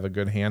should have a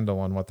good handle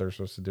on what they're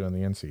supposed to do in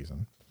the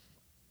in-season.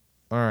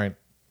 All right.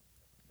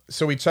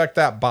 So we checked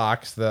that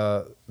box,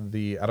 the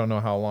I don't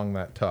know how long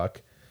that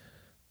took,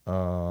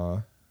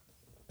 an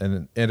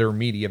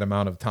intermediate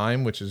amount of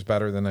time, which is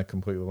better than a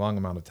completely long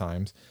amount of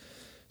times.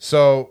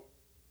 So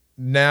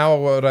now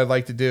what I'd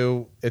like to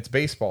do, it's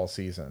baseball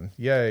season.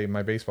 Yay,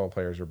 my baseball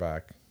players are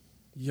back.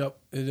 Yep,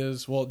 it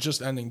is. Well,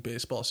 just ending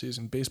baseball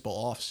season,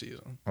 baseball off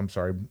season. I'm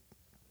sorry.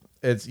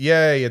 It's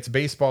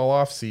baseball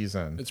off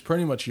season. It's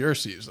pretty much your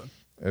season.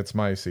 It's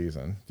my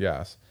season,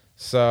 yes.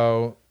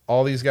 So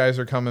all these guys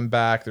are coming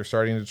back. They're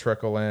starting to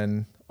trickle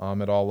in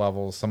at all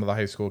levels. Some of the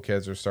high school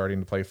kids are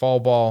starting to play fall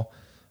ball.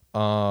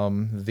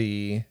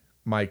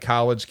 My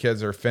college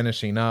kids are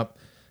finishing up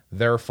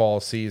their fall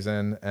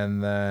season,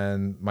 and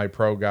then my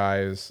pro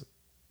guys,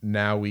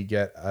 now we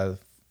get a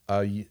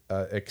a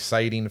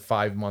exciting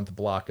 5-month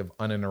block of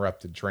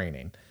uninterrupted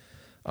training,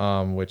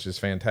 which is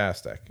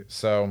fantastic.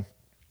 So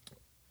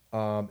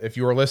if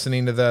you are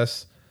listening to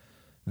this,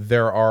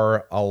 there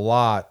are a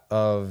lot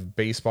of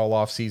baseball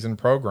off-season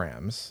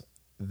programs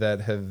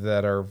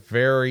that are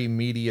very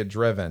media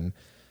driven,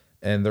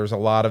 and there's a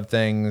lot of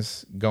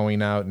things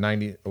going out.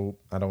 I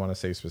don't want to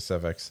say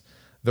specifics.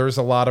 There's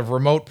a lot of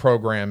remote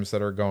programs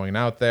that are going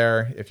out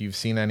there. If you've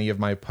seen any of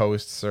my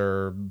posts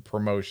or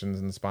promotions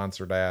and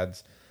sponsored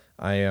ads,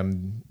 I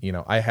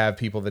have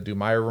people that do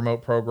my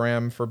remote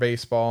program for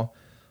baseball.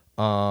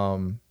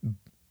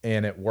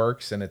 And it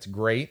works and it's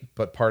great.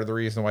 But part of the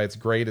reason why it's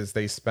great is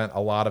they spent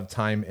a lot of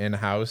time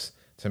in-house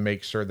to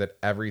make sure that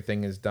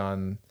everything is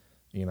done,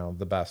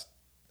 the best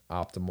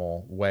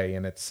optimal way,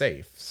 and it's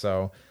safe.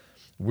 So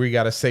we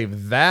got to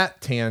save that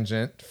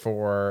tangent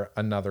for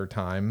another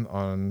time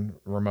on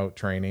remote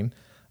training.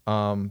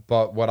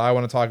 But what I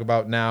want to talk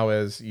about now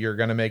is you're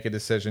going to make a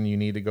decision. You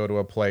need to go to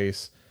a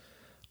place.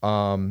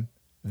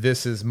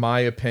 This is my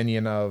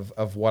opinion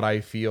of what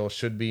I feel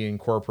should be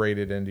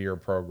incorporated into your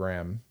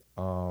program.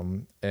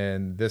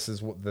 And this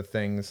is the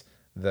things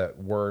that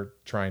we're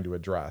trying to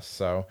address.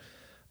 So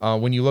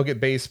when you look at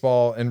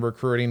baseball and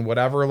recruiting,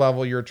 whatever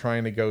level you're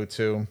trying to go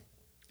to,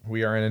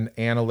 we are in an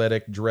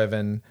analytic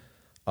driven,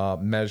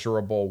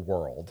 measurable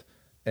world,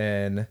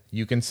 and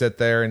you can sit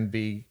there and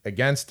be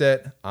against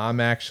it. I'm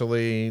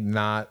actually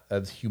not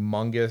a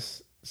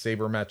humongous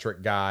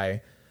sabermetric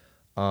guy.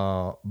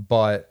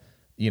 But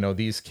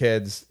these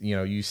kids,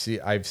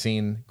 I've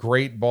seen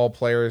great ball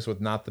players with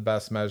not the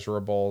best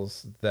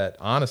measurables that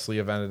honestly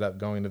have ended up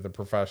going to the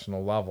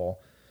professional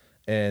level,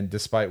 and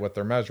despite what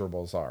their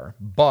measurables are.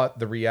 But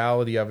the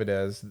reality of it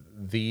is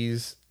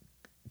these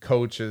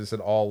coaches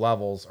at all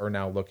levels are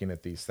now looking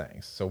at these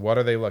things. So what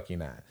are they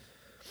looking at?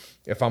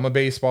 If I'm a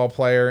baseball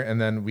player, and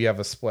then we have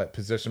a split,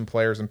 position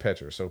players and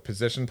pitchers. So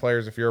position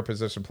players, if you're a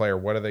position player,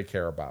 what do they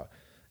care about?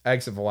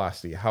 Exit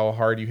velocity, how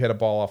hard you hit a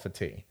ball off a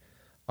tee.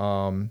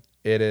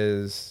 It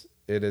is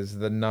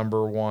the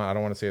number one. I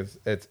don't want to say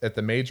it's at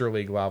the major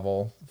league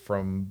level.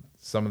 From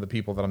some of the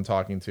people that I'm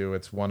talking to,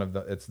 it's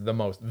the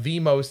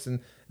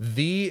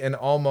and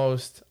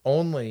almost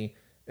only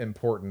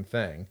important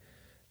thing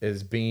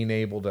is being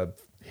able to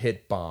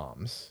hit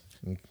bombs.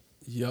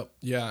 Yep.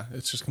 Yeah.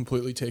 It's just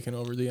completely taken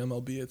over the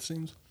MLB, it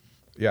seems.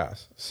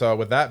 Yes. So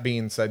with that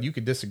being said, you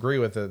could disagree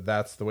with it.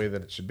 That's the way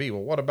that it should be.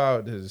 Well, what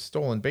about his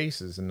stolen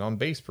bases and on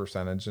base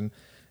percentage? And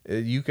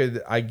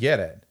I get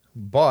it,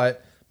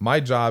 but my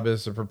job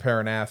is to prepare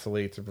an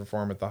athlete to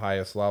perform at the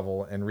highest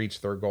level and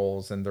reach their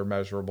goals and their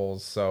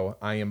measurables. So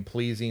I am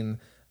pleasing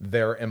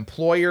their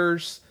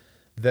employers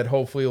that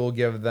hopefully will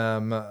give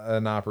them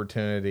an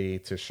opportunity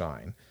to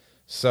shine.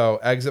 So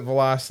exit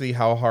velocity,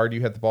 how hard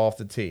you hit the ball off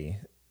the tee.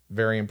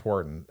 Very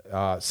important.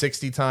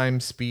 60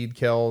 times speed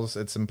kills.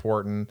 It's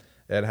important.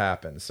 It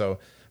happens. So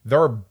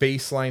there are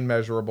baseline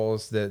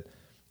measurables that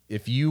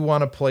if you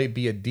want to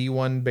be a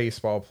D1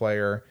 baseball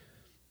player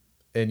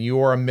and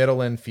you're a middle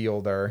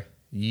infielder,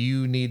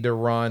 you need to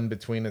run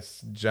between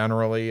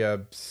generally a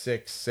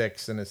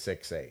 6.6 and a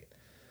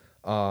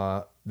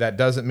 6.8. That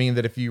doesn't mean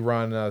that if you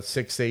run a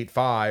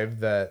 6.85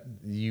 that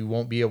you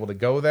won't be able to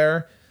go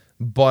there.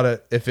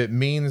 But if it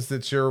means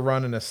that you're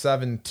running a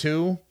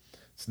 7.2,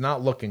 it's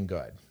not looking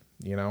good,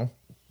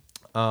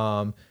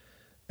 And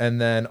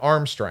then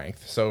arm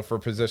strength. So for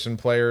position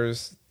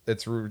players,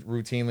 it's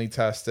routinely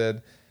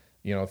tested,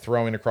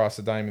 throwing across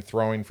the diamond,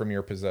 throwing from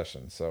your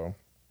position. So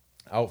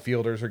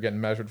outfielders are getting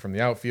measured from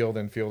the outfield.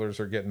 Infielders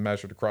are getting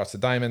measured across the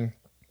diamond.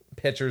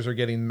 Pitchers are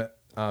getting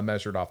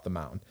measured off the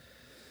mound.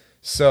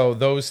 So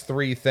those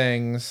three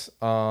things,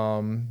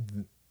 those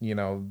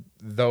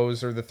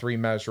are the three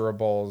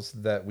measurables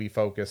that we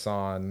focus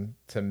on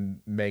to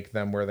make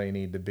them where they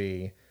need to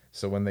be.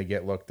 So when they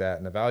get looked at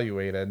and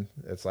evaluated,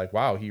 it's like,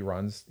 wow, he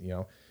runs,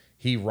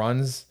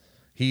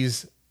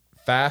 he's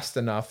fast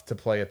enough to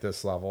play at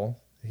this level.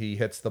 He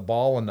hits the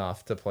ball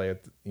enough to play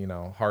at,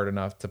 hard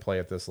enough to play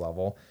at this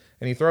level.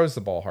 And he throws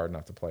the ball hard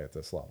enough to play at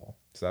this level.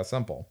 It's that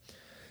simple.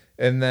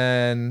 And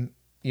then,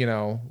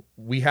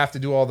 we have to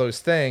do all those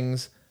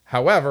things.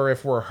 However,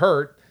 if we're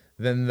hurt,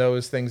 then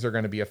those things are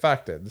going to be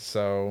affected.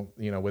 So,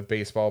 with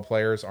baseball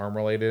players,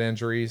 arm-related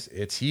injuries,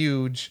 it's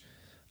huge.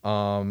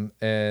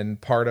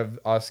 And part of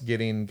us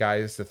getting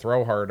guys to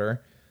throw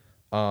harder,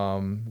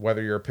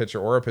 whether you're a pitcher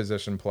or a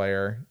position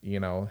player,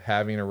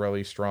 having a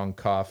really strong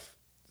cuff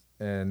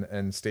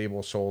and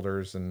stable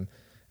shoulders and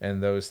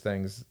those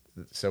things.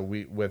 So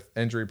with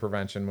injury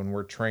prevention, when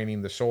we're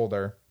training the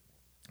shoulder,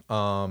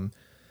 the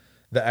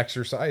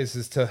exercise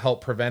is to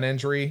help prevent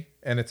injury,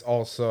 and it's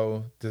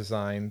also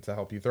designed to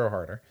help you throw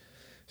harder.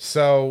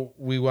 So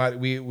we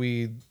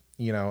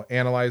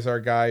analyze our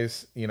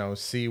guys,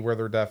 see where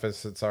their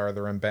deficits are,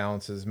 their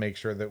imbalances, make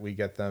sure that we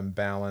get them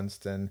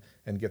balanced and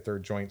get their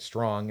joints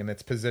strong. And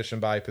it's position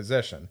by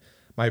position.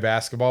 My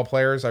basketball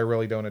players, I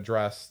really don't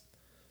address,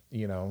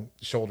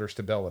 shoulder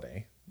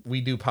stability.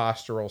 We do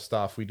postural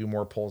stuff. We do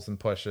more pulls and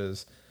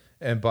pushes.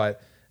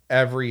 But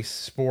every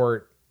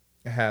sport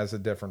has a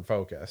different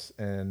focus,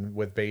 and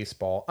with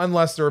baseball,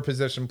 unless they're a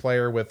position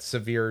player with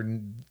severe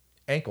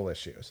ankle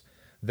issues,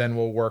 then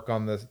we'll work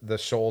on the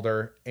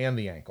shoulder and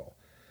the ankle.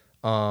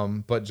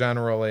 But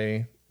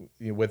generally,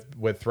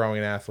 with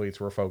throwing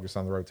athletes, we're focused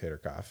on the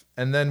rotator cuff.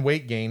 And then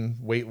weight gain,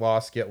 weight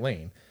loss, get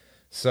lean.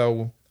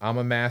 So I'm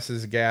a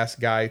masses gas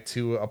guy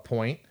to a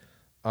point.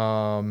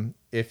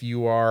 If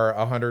you are a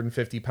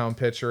 150 pound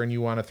pitcher and you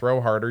want to throw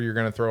harder, you're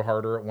going to throw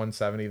harder at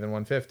 170 than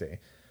 150.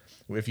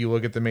 If you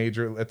look at the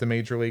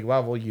major league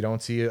level, you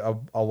don't see a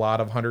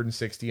lot of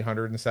 160,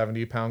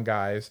 170 pound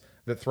guys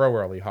that throw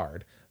really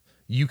hard.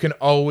 You can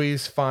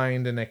always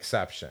find an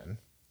exception.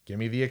 Give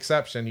me the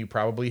exception. You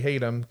probably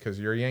hate him because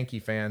you're a Yankee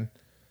fan.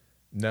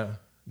 No,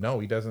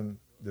 he doesn't.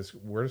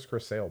 Where does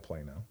Chris Sale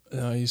play now?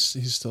 No, he's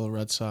still a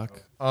Red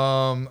Sox.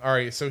 All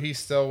right, so he's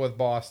still with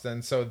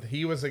Boston. So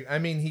he was. I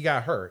mean, he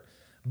got hurt,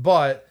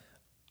 but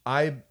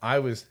I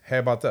was. Hey,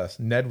 about this?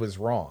 Ned was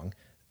wrong.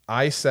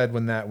 I said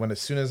when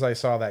as soon as I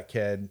saw that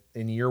kid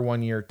in year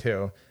 1, year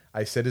 2,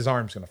 I said his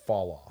arm's gonna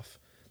fall off.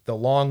 The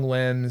long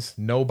limbs,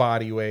 no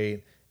body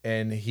weight,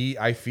 and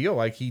I feel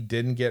like he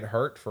didn't get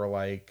hurt for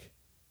like,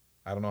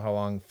 I don't know how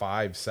long,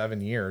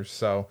 5-7 years.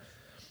 So,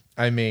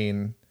 I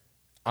mean,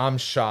 I'm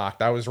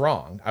shocked. I was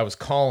wrong. I was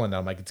calling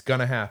them like it's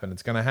gonna happen.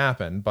 It's gonna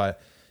happen. But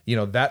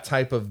that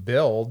type of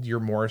build, you're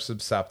more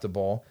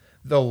susceptible.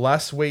 The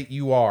less weight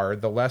you are,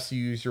 the less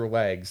you use your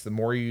legs, the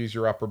more you use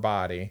your upper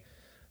body.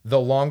 The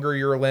longer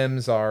your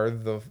limbs are,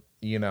 the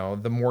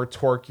more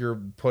torque you're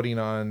putting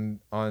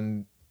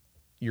on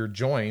your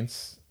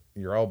joints,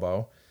 your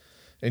elbow,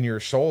 and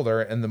your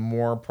shoulder, and the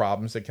more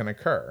problems that can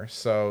occur.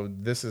 So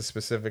this is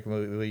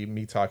specifically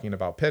me talking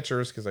about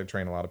pitchers because I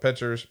train a lot of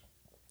pitchers,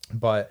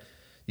 but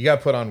you got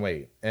to put on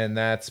weight. And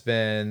that's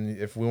been,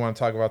 if we want to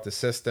talk about the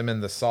system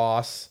and the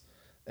sauce,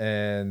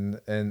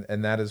 and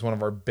that is one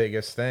of our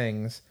biggest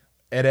things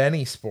at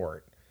any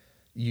sport.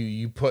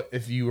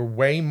 If you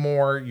weigh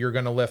more, you're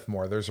going to lift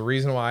more. There's a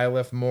reason why I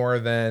lift more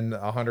than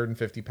a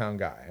 150 pound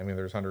guy. I mean,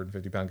 there's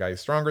 150 pound guys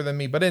stronger than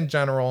me, but in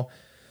general,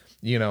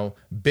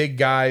 big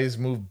guys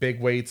move big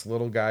weights,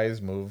 little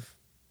guys move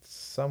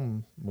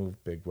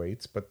big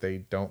weights, but they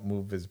don't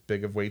move as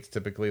big of weights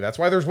typically. That's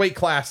why there's weight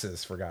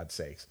classes, for God's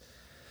sakes.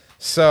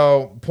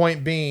 So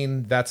point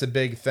being, that's a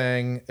big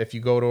thing. If you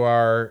go to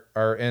our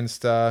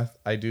Insta,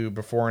 I do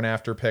before and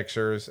after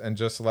pictures, and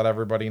just to let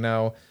everybody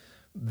know,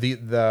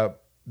 the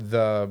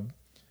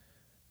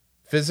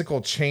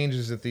physical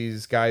changes that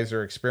these guys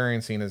are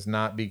experiencing is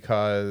not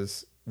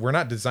because we're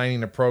not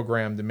designing a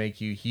program to make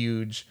you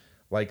huge,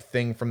 like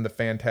Thing from the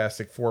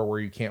Fantastic Four where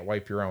you can't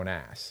wipe your own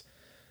ass.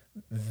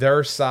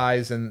 Their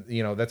size, and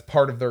that's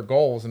part of their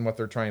goals and what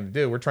they're trying to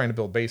do. We're trying to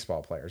build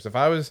baseball players.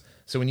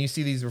 So when you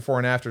see these before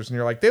and afters and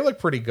you're like, they look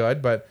pretty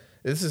good, but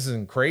this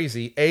isn't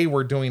crazy.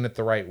 We're doing it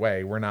the right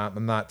way.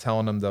 I'm not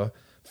telling them to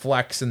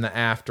flex in the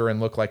after and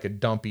look like a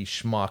dumpy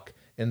schmuck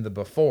in the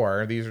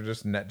before. These are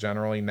just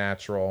generally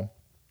natural,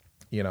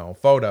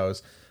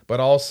 photos. But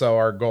also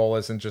our goal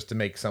isn't just to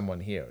make someone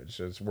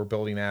huge. We're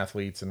building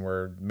athletes and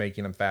we're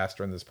making them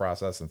faster in this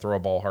process and throw a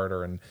ball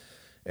harder. And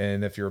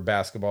if you're a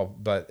basketball,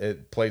 but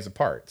it plays a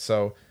part.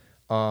 So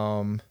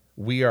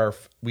we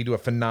do a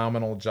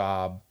phenomenal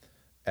job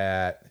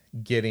at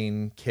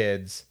getting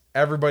kids.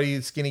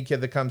 Every skinny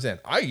kid that comes in,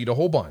 I eat a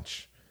whole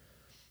bunch.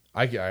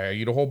 I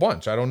eat a whole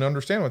bunch. I don't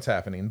understand what's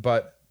happening,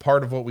 but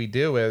part of what we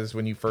do is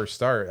when you first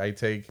start,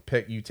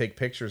 you take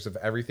pictures of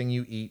everything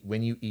you eat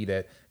when you eat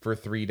it for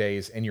 3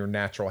 days in your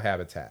natural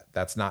habitat.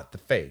 That's not the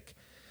fake.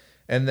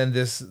 And then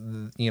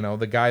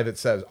the guy that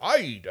says, I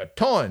eat a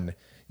ton,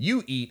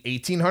 you eat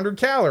 1,800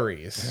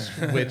 calories,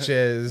 which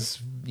is,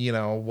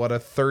 what a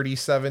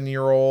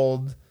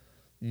 37-year-old,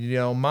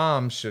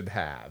 mom should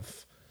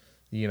have,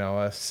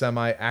 a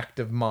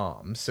semi-active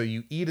mom. So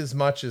you eat as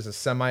much as a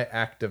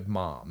semi-active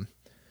mom.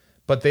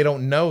 But they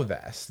don't know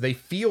this. They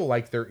feel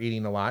like they're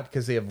eating a lot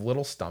because they have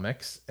little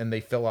stomachs and they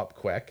fill up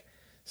quick.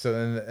 So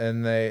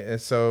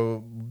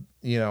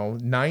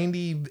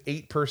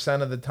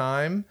 98% of the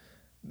time,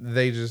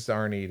 they just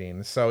aren't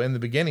eating. So in the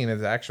beginning,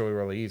 it's actually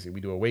really easy.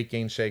 We do a weight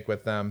gain shake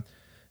with them.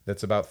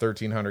 That's about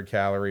 1,300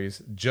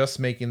 calories. Just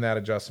making that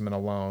adjustment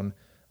alone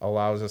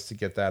allows us to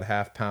get that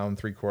half pound,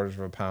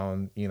 3/4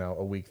 pound,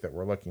 a week that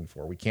we're looking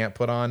for. We can't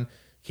put on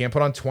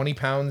 20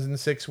 pounds in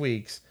 6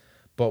 weeks.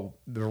 But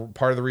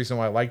part of the reason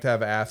why I like to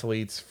have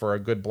athletes for a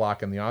good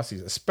block in the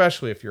offseason,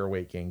 especially if you're a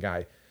weight gain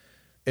guy,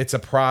 it's a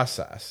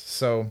process.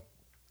 So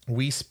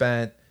we'll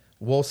spend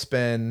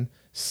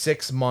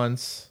 6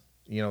 months,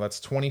 that's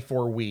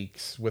 24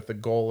 weeks with the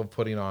goal of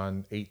putting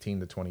on 18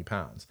 to 20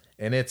 pounds.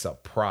 And it's a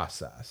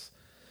process.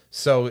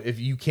 So if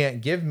you can't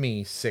give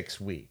me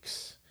 6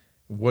 weeks,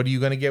 what are you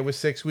going to get with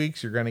 6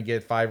 weeks? You're going to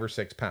get 5 or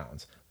 6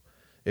 pounds.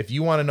 If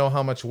you want to know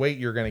how much weight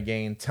you're going to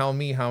gain, tell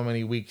me how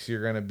many weeks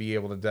you're going to be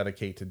able to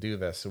dedicate to do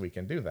this so we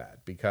can do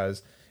that.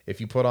 Because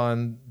if you put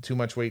on too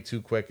much weight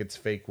too quick, it's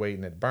fake weight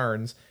and it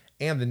burns.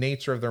 And the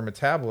nature of their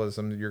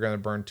metabolism, you're going to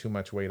burn too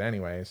much weight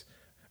anyways,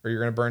 or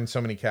you're going to burn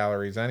so many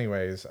calories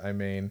anyways. I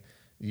mean,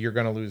 you're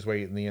going to lose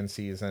weight in the in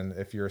season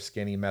if you're a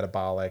skinny,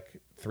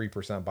 metabolic,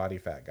 3% body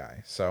fat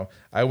guy. So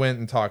I went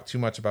and talked too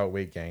much about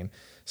weight gain.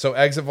 So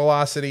exit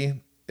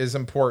velocity is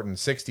important.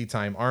 60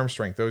 time, arm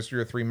strength. Those are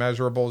your 3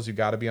 measurables. You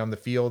got to be on the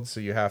field. So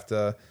you have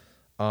to,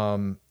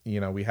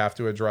 we have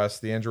to address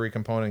the injury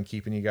component,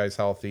 keeping you guys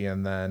healthy,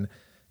 and then,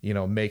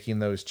 making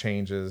those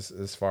changes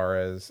as far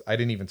as, I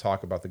didn't even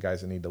talk about the guys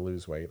that need to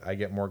lose weight. I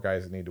get more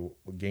guys that need to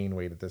gain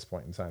weight at this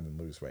point in time than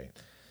lose weight.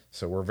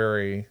 So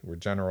we're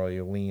generally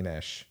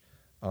lean-ish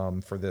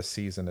for this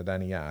season at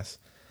NES.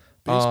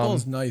 Baseball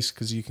is nice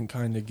because you can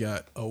kind of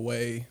get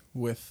away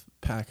with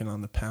packing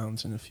on the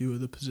pounds in a few of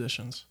the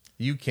positions.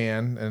 You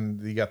can, and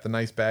you got the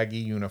nice baggy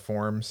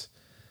uniforms,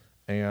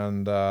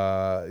 and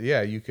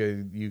you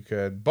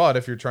could. But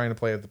if you're trying to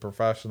play at the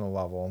professional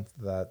level,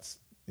 that's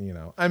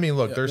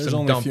there's some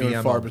only dumpy few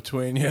and far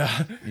between,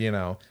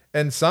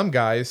 and some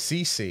guys.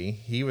 CC,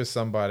 he was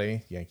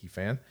somebody Yankee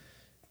fan.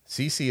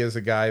 CC is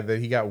a guy that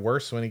he got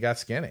worse when he got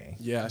skinny.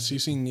 Yeah,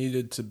 CC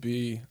needed to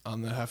be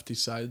on the hefty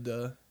side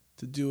to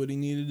do what he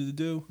needed to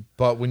do.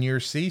 But when you're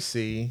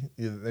CC,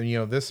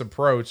 this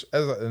approach,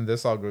 and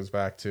this all goes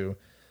back to,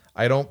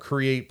 I don't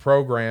create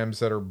programs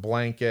that are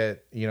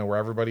blanket, where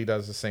everybody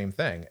does the same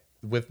thing.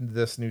 With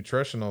this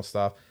nutritional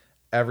stuff,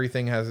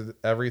 everything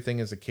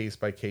is a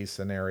case-by-case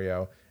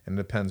scenario, and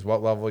it depends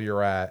what level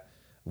you're at,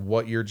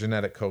 what your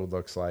genetic code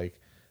looks like.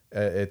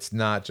 It's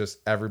not just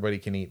everybody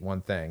can eat one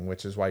thing,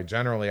 which is why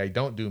generally I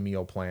don't do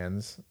meal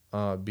plans,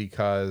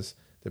 because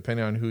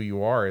depending on who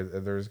you are,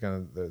 it's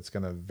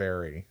gonna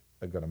vary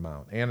a good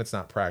amount, and it's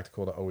not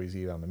practical to always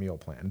eat on the meal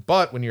plan.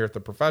 But when you're at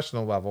the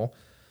professional level,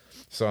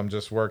 so I'm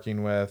just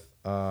working with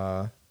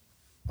our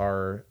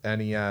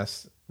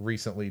NES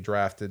recently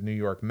drafted New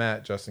York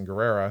Met, Justin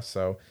Guerrera.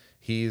 So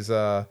he's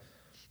a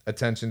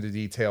attention to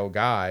detail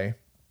guy,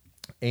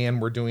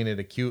 and we're doing it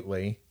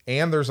acutely.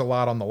 And there's a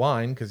lot on the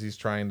line because he's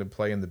trying to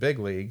play in the big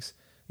leagues.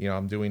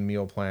 I'm doing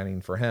meal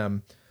planning for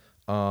him.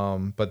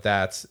 But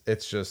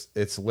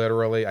it's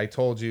literally, I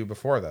told you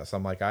before this,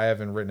 I'm like, I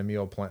haven't written a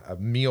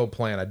meal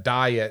plan, a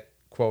diet,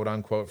 quote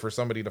unquote, for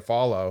somebody to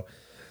follow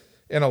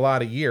in a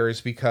lot of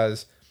years,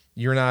 because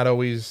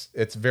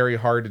it's very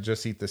hard to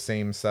just eat the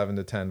same 7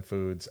 to 10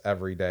 foods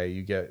every day.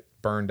 You get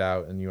burned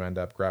out and you end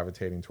up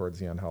gravitating towards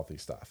the unhealthy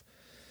stuff.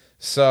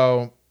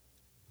 So,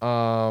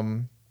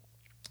 when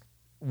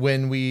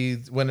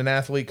an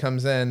athlete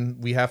comes in,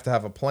 we have to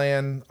have a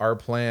plan. Our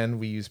plan,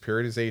 we use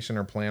periodization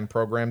or plan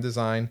program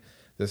design.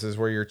 This is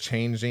where you're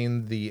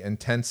changing the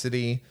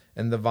intensity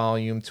and the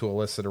volume to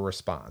elicit a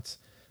response.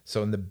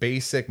 So in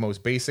the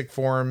most basic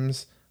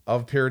forms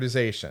of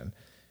periodization,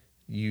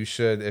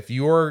 if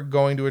you're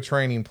going to a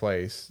training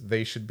place,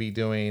 they should be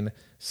doing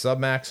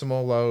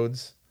submaximal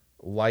loads,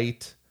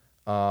 light,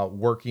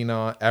 working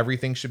on,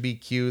 everything should be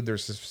cued.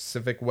 There's a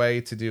specific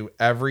way to do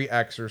every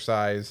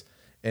exercise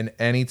in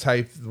any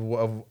type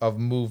of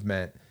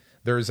movement.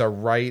 There's a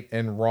right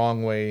and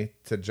wrong way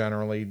to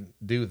generally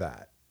do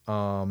that.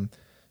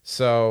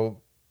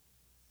 So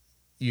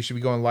you should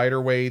be going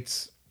lighter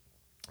weights,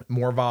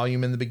 more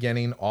volume in the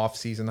beginning,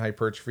 off-season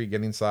hypertrophy,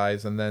 getting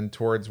size, and then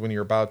towards when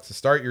you're about to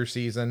start your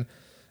season,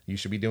 you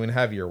should be doing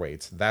heavier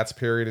weights. That's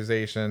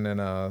periodization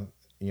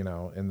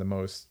in the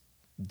most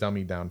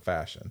dummied down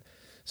fashion.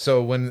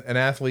 So when an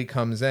athlete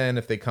comes in,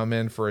 if they come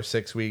in for a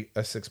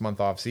 6-month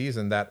off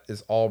season, that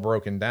is all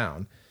broken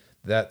down.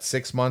 That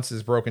 6 months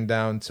is broken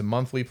down to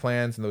monthly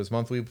plans, and those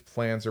monthly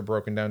plans are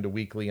broken down to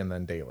weekly and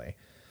then daily.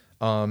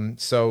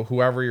 So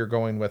whoever you're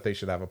going with, they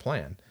should have a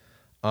plan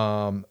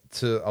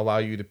to allow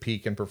you to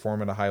peak and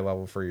perform at a high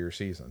level for your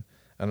season.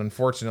 And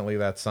unfortunately,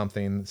 that's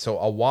something. So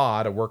a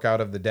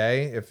workout of the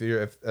day, if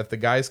the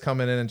guy's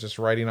coming in and just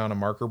writing on a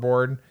marker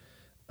board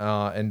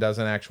and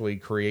doesn't actually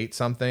create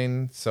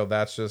something, so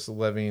that's just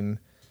living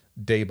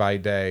day by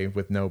day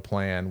with no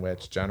plan,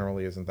 which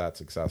generally isn't that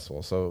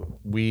successful. So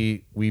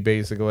we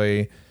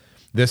basically,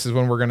 this is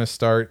when we're going to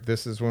start,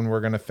 this is when we're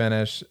going to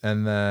finish,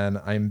 and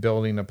then I'm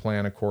building a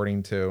plan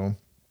according to,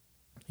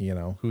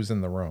 who's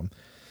in the room.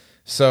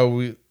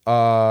 So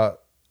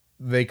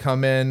they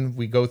come in,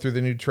 we go through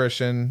the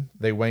nutrition,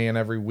 they weigh in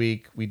every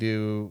week. We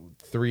do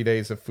 3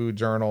 days of food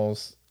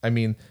journals. I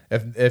mean,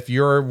 if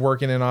you're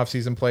working in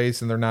off-season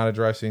place and they're not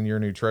addressing your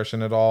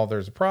nutrition at all,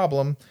 there's a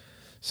problem.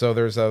 So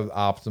there's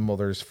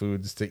there's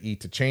foods to eat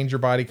to change your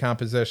body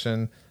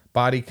composition,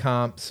 body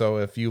comp. So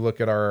if you look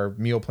at our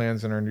meal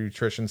plans in our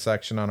nutrition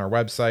section on our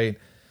website,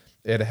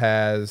 it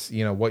has,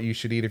 what you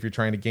should eat if you're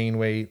trying to gain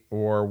weight,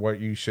 or what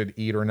you should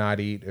eat or not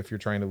eat if you're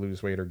trying to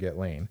lose weight or get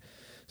lean.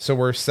 So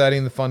we're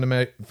setting the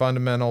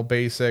fundamental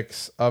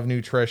basics of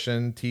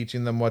nutrition,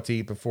 teaching them what to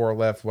eat before a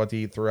lift, what to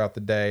eat throughout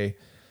the day.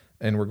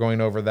 And we're going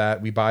over that.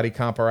 We body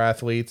comp our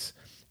athletes.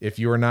 If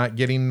you are not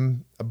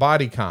getting a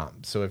body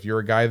comp, so if you're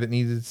a guy that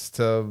needs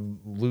to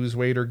lose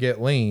weight or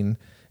get lean,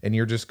 and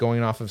you're just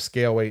going off of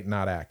scale weight,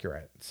 not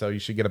accurate. So you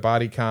should get a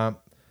body comp,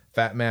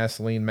 fat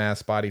mass, lean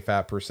mass, body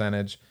fat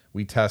percentage.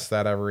 We test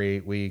that every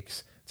 8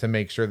 weeks to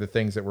make sure the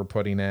things that we're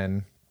putting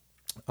in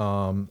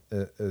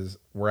is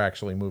we're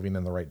actually moving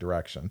in the right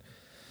direction.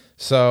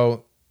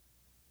 So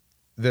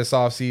this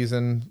off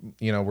season,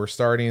 we're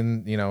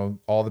starting,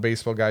 all the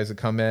baseball guys that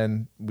come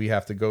in, we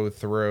have to go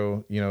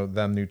through,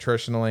 them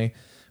nutritionally.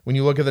 When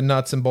you look at the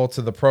nuts and bolts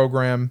of the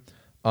program,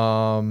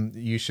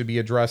 you should be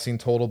addressing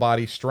total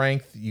body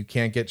strength. You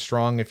can't get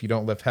strong if you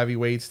don't lift heavy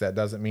weights. That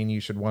doesn't mean you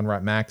should 1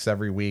 rep max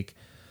every week.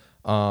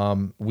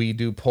 We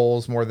do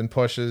pulls more than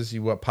pushes.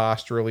 You want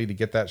posturally to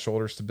get that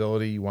shoulder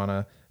stability. You want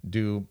to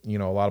do, a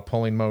lot of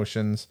pulling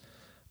motions.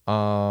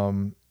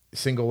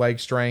 Single leg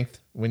strength.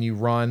 When you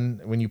run,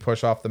 when you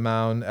push off the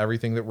mound,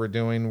 everything that we're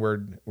doing,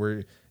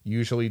 we're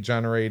usually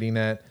generating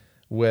it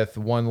with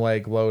one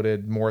leg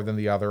loaded more than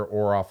the other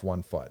or off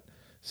one foot.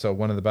 So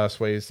one of the best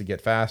ways to get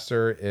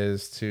faster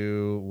is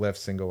to lift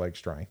single leg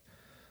strength.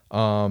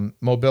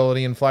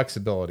 Mobility and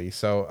flexibility.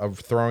 So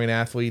throwing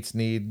athletes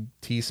need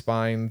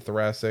T-spine,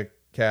 thoracic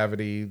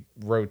cavity,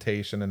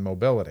 rotation, and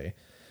mobility.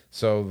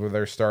 So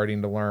they're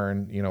starting to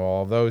learn,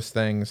 all those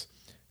things.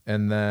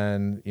 And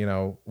then,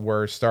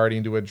 we're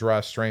starting to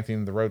address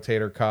strengthening the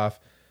rotator cuff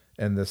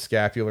and the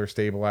scapular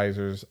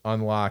stabilizers,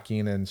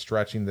 unlocking and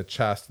stretching the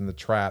chest and the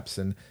traps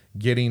and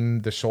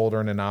getting the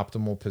shoulder in an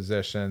optimal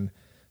position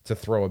to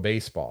throw a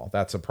baseball.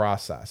 That's a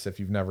process.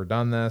 If you've never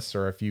done this,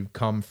 or if you've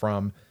come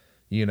from,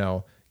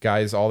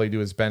 guys, all they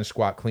do is bench,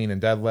 squat, clean,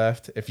 and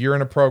deadlift. If you're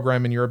in a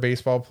program and you're a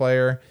baseball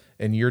player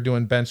and you're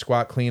doing bench,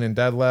 squat, clean, and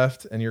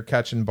deadlift and you're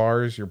catching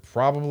bars, you're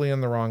probably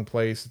in the wrong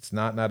place. It's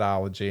not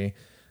netology.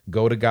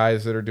 Go to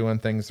guys that are doing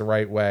things the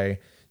right way.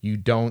 You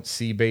don't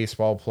see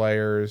baseball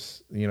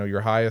players,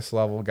 your highest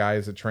level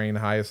guys that train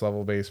highest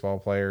level baseball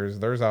players.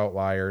 There's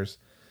outliers.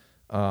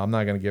 I'm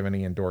not going to give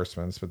any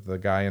endorsements, but the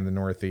guy in the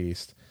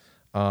Northeast,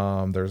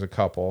 there's a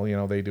couple,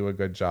 they do a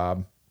good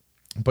job,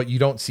 but you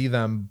don't see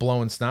them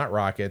blowing snot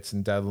rockets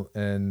and barbell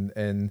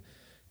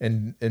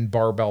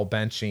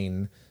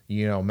benching,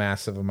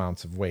 massive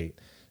amounts of weight.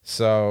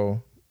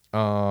 So,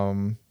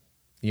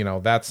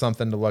 that's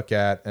something to look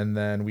at. And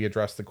then we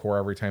address the core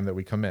every time that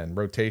we come in.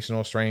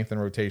 Rotational strength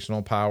and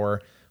rotational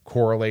power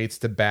correlates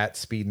to bat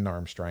speed and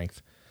arm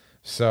strength.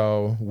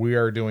 So we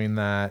are doing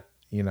that,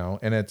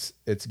 and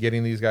it's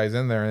getting these guys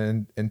in there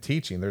and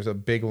teaching. There's a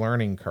big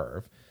learning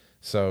curve.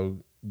 So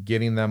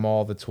getting them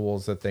all the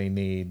tools that they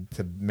need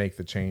to make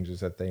the changes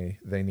that they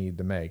need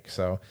to make.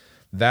 So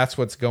that's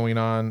what's going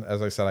on.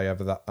 As I said,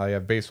 I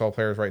have baseball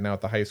players right now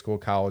at the high school,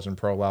 college, and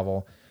pro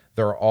level.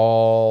 They're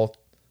all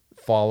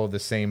follow the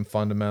same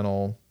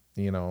fundamental,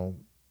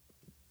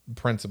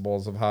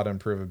 principles of how to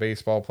improve a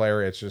baseball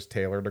player. It's just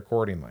tailored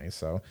accordingly.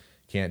 So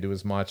can't do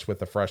as much with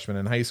the freshman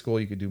in high school.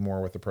 You could do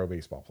more with the pro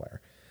baseball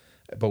player.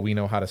 But we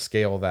know how to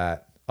scale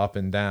that up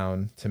and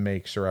down to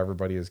make sure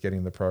everybody is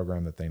getting the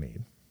program that they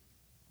need.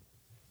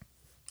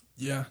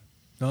 Yeah.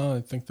 No,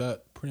 I think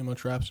that pretty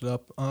much wraps it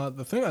up.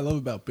 The thing I love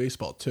about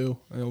baseball, too,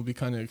 and it'll be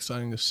kind of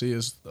exciting to see,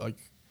 is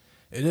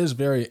it is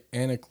very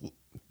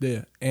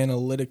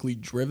analytically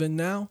driven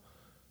now.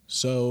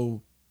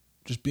 So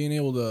just being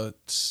able to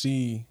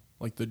see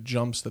the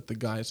jumps that the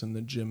guys in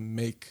the gym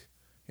make,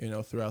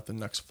 throughout the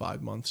next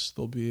 5 months,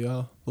 they'll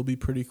be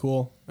pretty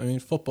cool. I mean,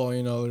 football,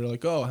 they're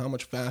like, oh, how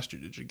much faster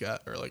did you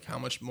get? Or how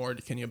much more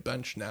can you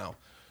bench now?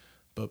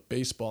 But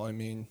baseball, I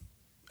mean,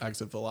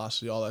 exit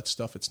velocity, all that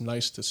stuff, it's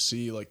nice to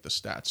see the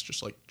stats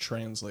just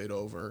translate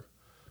over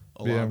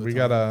a lot of the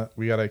time.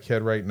 We got a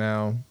kid right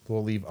now,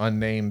 we'll leave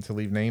unnamed to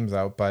leave names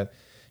out, but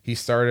he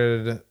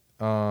started,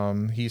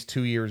 he's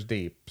 2 years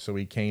deep. So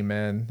he came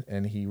in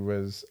and he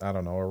was,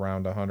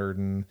 around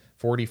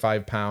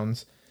 145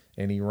 pounds,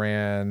 and he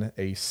ran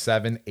a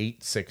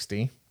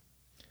 7.860,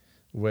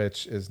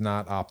 which is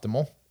not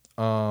optimal.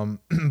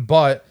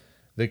 But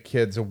the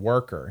kid's a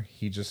worker.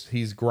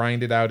 He's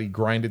grinded out. He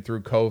grinded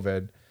through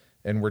COVID,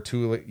 and we're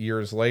 2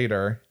 years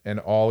later, and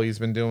all he's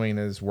been doing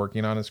is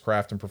working on his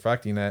craft and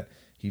perfecting it.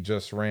 He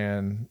just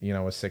ran, a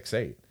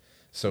 6.8.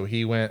 So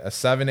he went a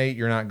 7.8.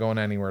 You're not going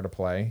anywhere to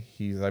play.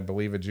 He's, I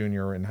believe, a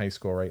junior in high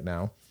school right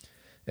now.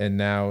 And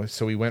now,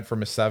 so he went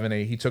from a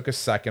 7.8. He took a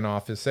second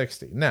off his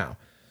 60. Now,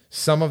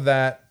 some of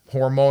that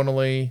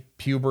hormonally,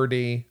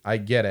 puberty, I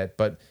get it.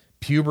 But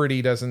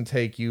puberty doesn't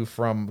take you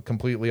from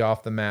completely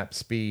off the map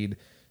speed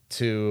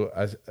to,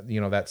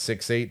 that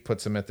 6.8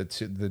 puts him at the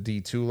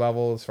D2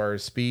 level as far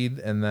as speed.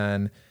 And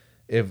then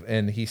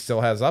and he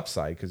still has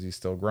upside because he's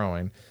still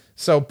growing.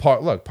 So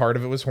part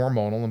of it was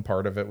hormonal and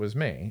part of it was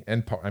me.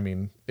 And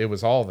it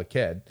was all the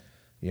kid.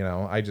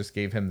 I just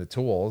gave him the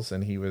tools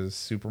and he was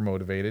super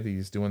motivated.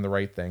 He's doing the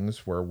right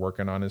things. We're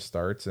working on his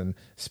starts, and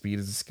speed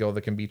is a skill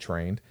that can be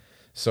trained.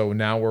 So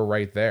now we're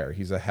right there.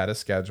 He's ahead of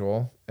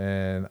schedule,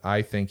 and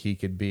I think he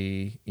could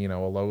be, a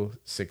low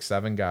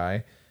 6.7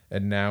 guy,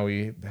 and now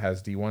he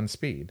has D1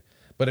 speed.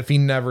 But if he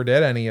never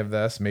did any of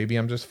this, maybe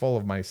I'm just full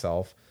of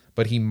myself,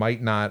 but he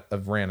might not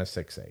have ran a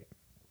 6.8.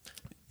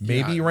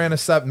 Maybe he ran a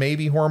 7.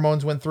 Maybe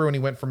hormones went through and he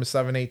went from a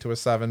 7.8 to a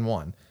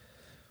 7.1,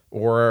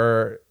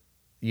 or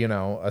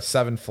a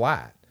 7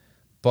 flat.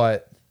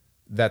 But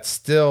that's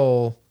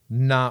still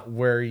not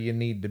where you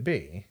need to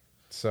be.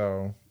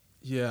 So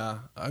yeah,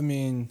 I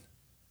mean,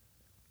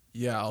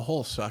 Yeah, a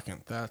whole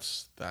second.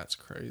 That's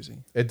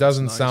crazy. It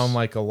doesn't Nice. sound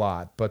like a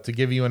lot, but to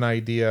give you an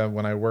idea,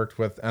 when I worked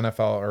with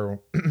NFL, or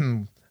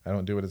I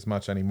don't do it as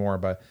much anymore,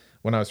 but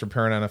when I was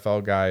preparing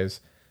NFL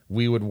guys,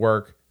 we would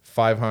work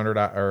 500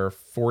 or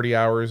 40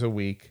 hours a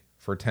week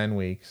for 10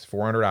 weeks,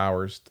 400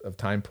 hours of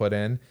time put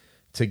in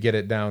to get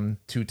it down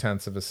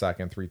 0.2 of a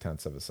second,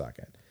 0.3 of a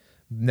second.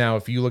 Now,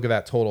 if you look at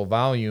that total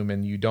volume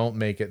and you don't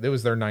make it, it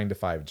was their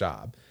 9-to-5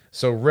 job.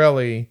 So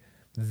really,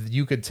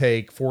 you could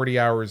take 40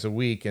 hours a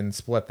week and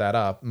split that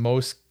up.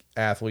 Most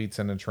athletes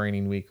in a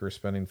training week are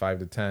spending 5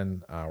 to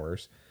 10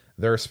 hours.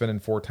 They're spending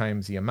 4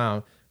 times the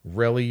amount.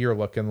 Really, you're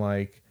looking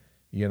like,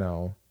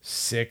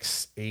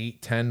 6,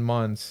 8, 10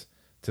 months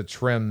to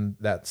trim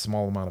that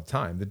small amount of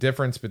time. The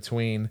difference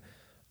between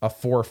a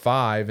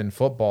 4.5 in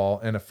football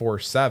and a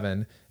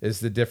 4.7 is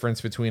the difference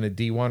between a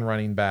D1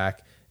 running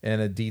back and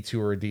a D2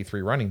 or a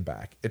D3 running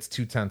back. It's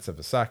 0.2 of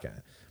a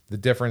second. The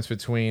difference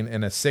between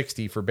in a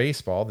 60 for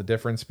baseball, the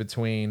difference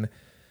between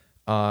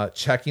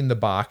checking the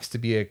box to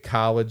be a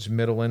college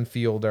middle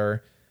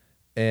infielder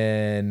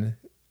and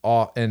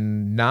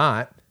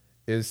not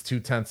is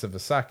 0.2 of a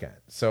second.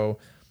 So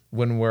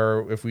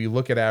if we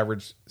look at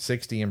average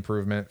 60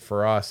 improvement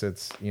for us,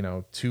 it's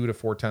 2 to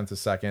 4 tenths a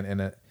second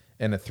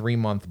in a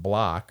 3-month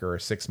block or a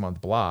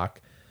 6-month block.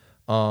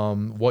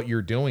 What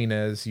you're doing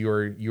is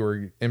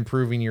you're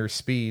improving your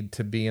speed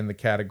to be in the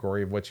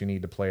category of what you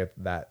need to play at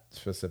that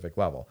specific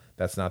level.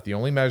 That's not the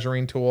only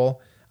measuring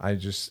tool. I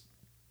just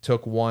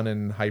took one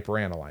and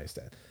hyperanalyzed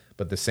it.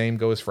 But the same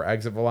goes for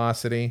exit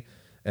velocity,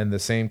 and the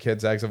same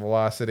kid's exit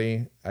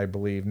velocity, I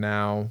believe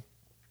now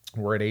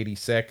we're at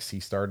 86.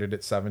 He started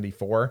at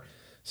 74.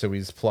 So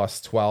he's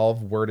plus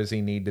 12. Where does he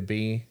need to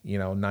be?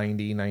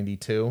 90,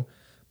 92.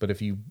 But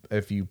if you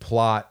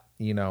plot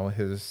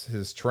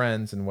his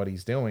trends and what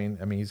he's doing,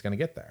 I mean, he's going to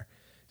get there.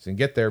 He's going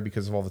to get there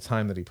because of all the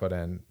time that he put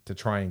in to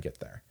try and get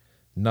there.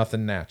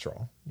 Nothing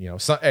natural.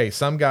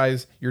 Some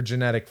guys, you're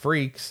genetic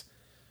freaks.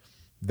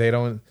 They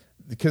don't,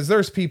 because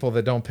there's people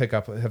that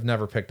have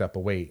never picked up a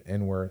weight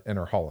and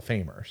are Hall of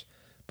Famers.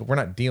 But we're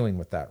not dealing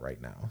with that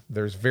right now.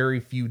 There's very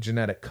few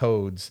genetic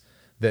codes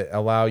that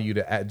allow you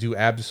to do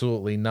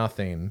absolutely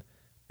nothing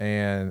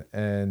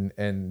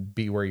and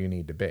be where you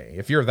need to be.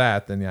 If you're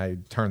that, then I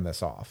turn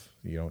this off.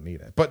 You don't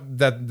need it. But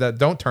that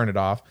don't turn it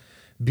off,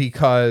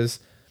 because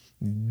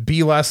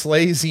be less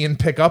lazy and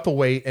pick up a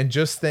weight and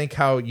just think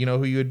how,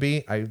 who you would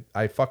be.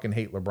 I fucking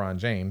hate LeBron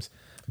James,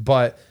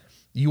 but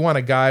you want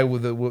a guy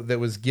that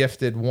was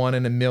gifted 1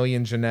 in a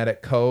million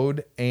genetic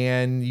code,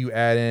 and you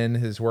add in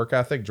his work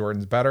ethic. Jordan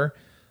is better.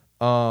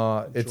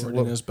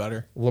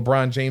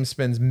 LeBron James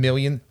spends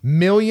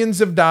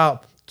millions of dollars,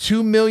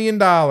 $2 million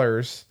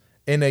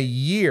in a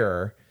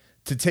year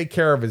to take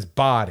care of his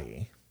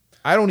body.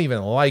 I don't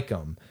even like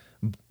him.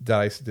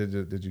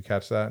 Did you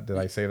catch that? Did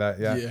I say that?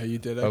 Yeah, you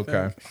did.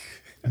 Okay.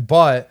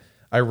 But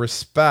I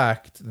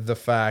respect the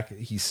fact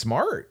he's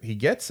smart. He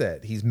gets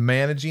it. He's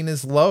managing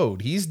his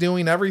load. He's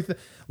doing everything.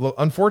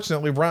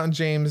 Unfortunately, LeBron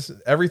James,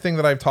 everything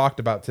that I've talked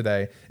about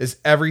today is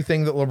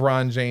everything that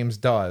LeBron James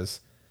does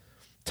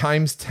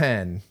times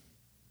 10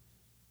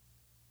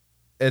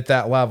 at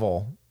that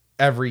level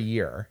every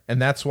year.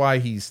 And that's why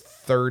he's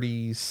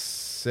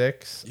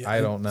 36. Yeah,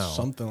 I don't know.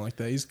 Something like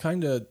that. He's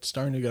kind of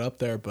starting to get up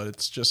there, but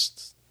it's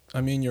just,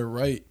 I mean, you're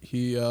right.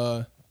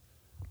 A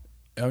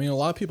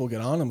lot of people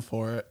get on him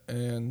for it,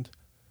 and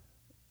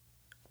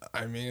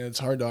I mean, it's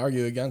hard to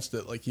argue against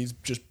it. Like, he's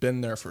just been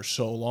there for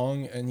so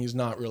long, and he's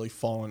not really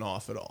fallen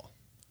off at all.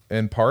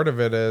 And part of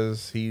it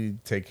is he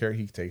takes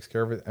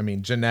care of it. I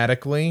mean,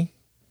 genetically,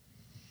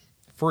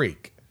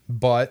 freak,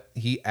 but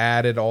he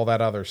added all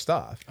that other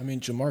stuff. I mean,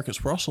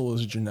 Jamarcus Russell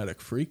is a genetic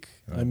freak.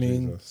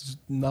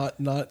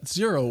 Not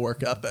zero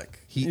work ethic.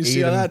 You see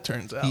how that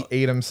turns out. He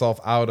ate himself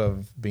out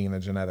of being a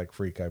genetic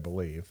freak, I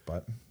believe.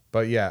 But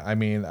yeah, I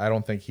mean, I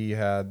don't think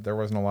there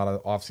wasn't a lot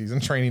of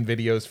off-season training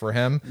videos for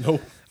him.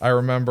 Nope. I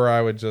remember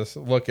I would just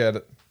look at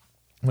it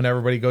when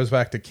everybody goes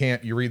back to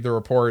camp, you read the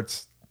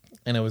reports,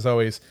 and it was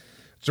always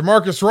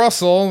Jamarcus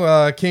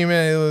Russell came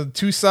in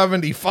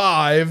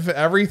 275.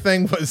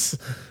 Everything was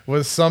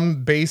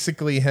some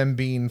basically him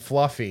being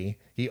fluffy.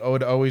 He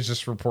would always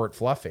just report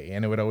fluffy,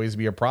 and it would always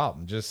be a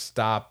problem. Just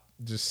stop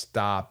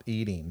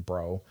eating,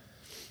 bro.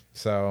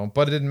 So,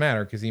 but it didn't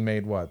matter because he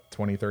made what,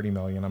 20, 30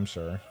 million, I'm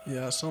sure.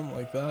 Yeah, something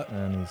like that.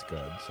 And he's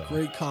good. So.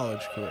 Great college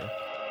career.